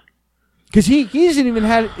 Because he hasn't even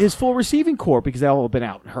had his full receiving core because they all have been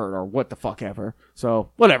out and hurt or what the fuck ever.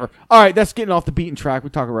 So whatever. All right, that's getting off the beaten track. We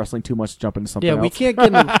talk wrestling too much to jump into something else. Yeah, we can't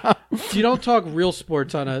get in. You don't talk real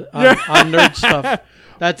sports on nerd stuff.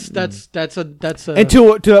 That's a. And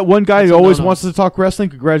to that one guy who always wants to talk wrestling,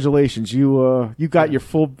 congratulations. You got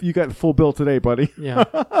the full bill today, buddy. Yeah.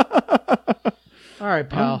 All right,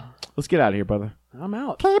 pal. Let's get out of here, brother. I'm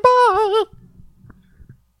out. Play ball.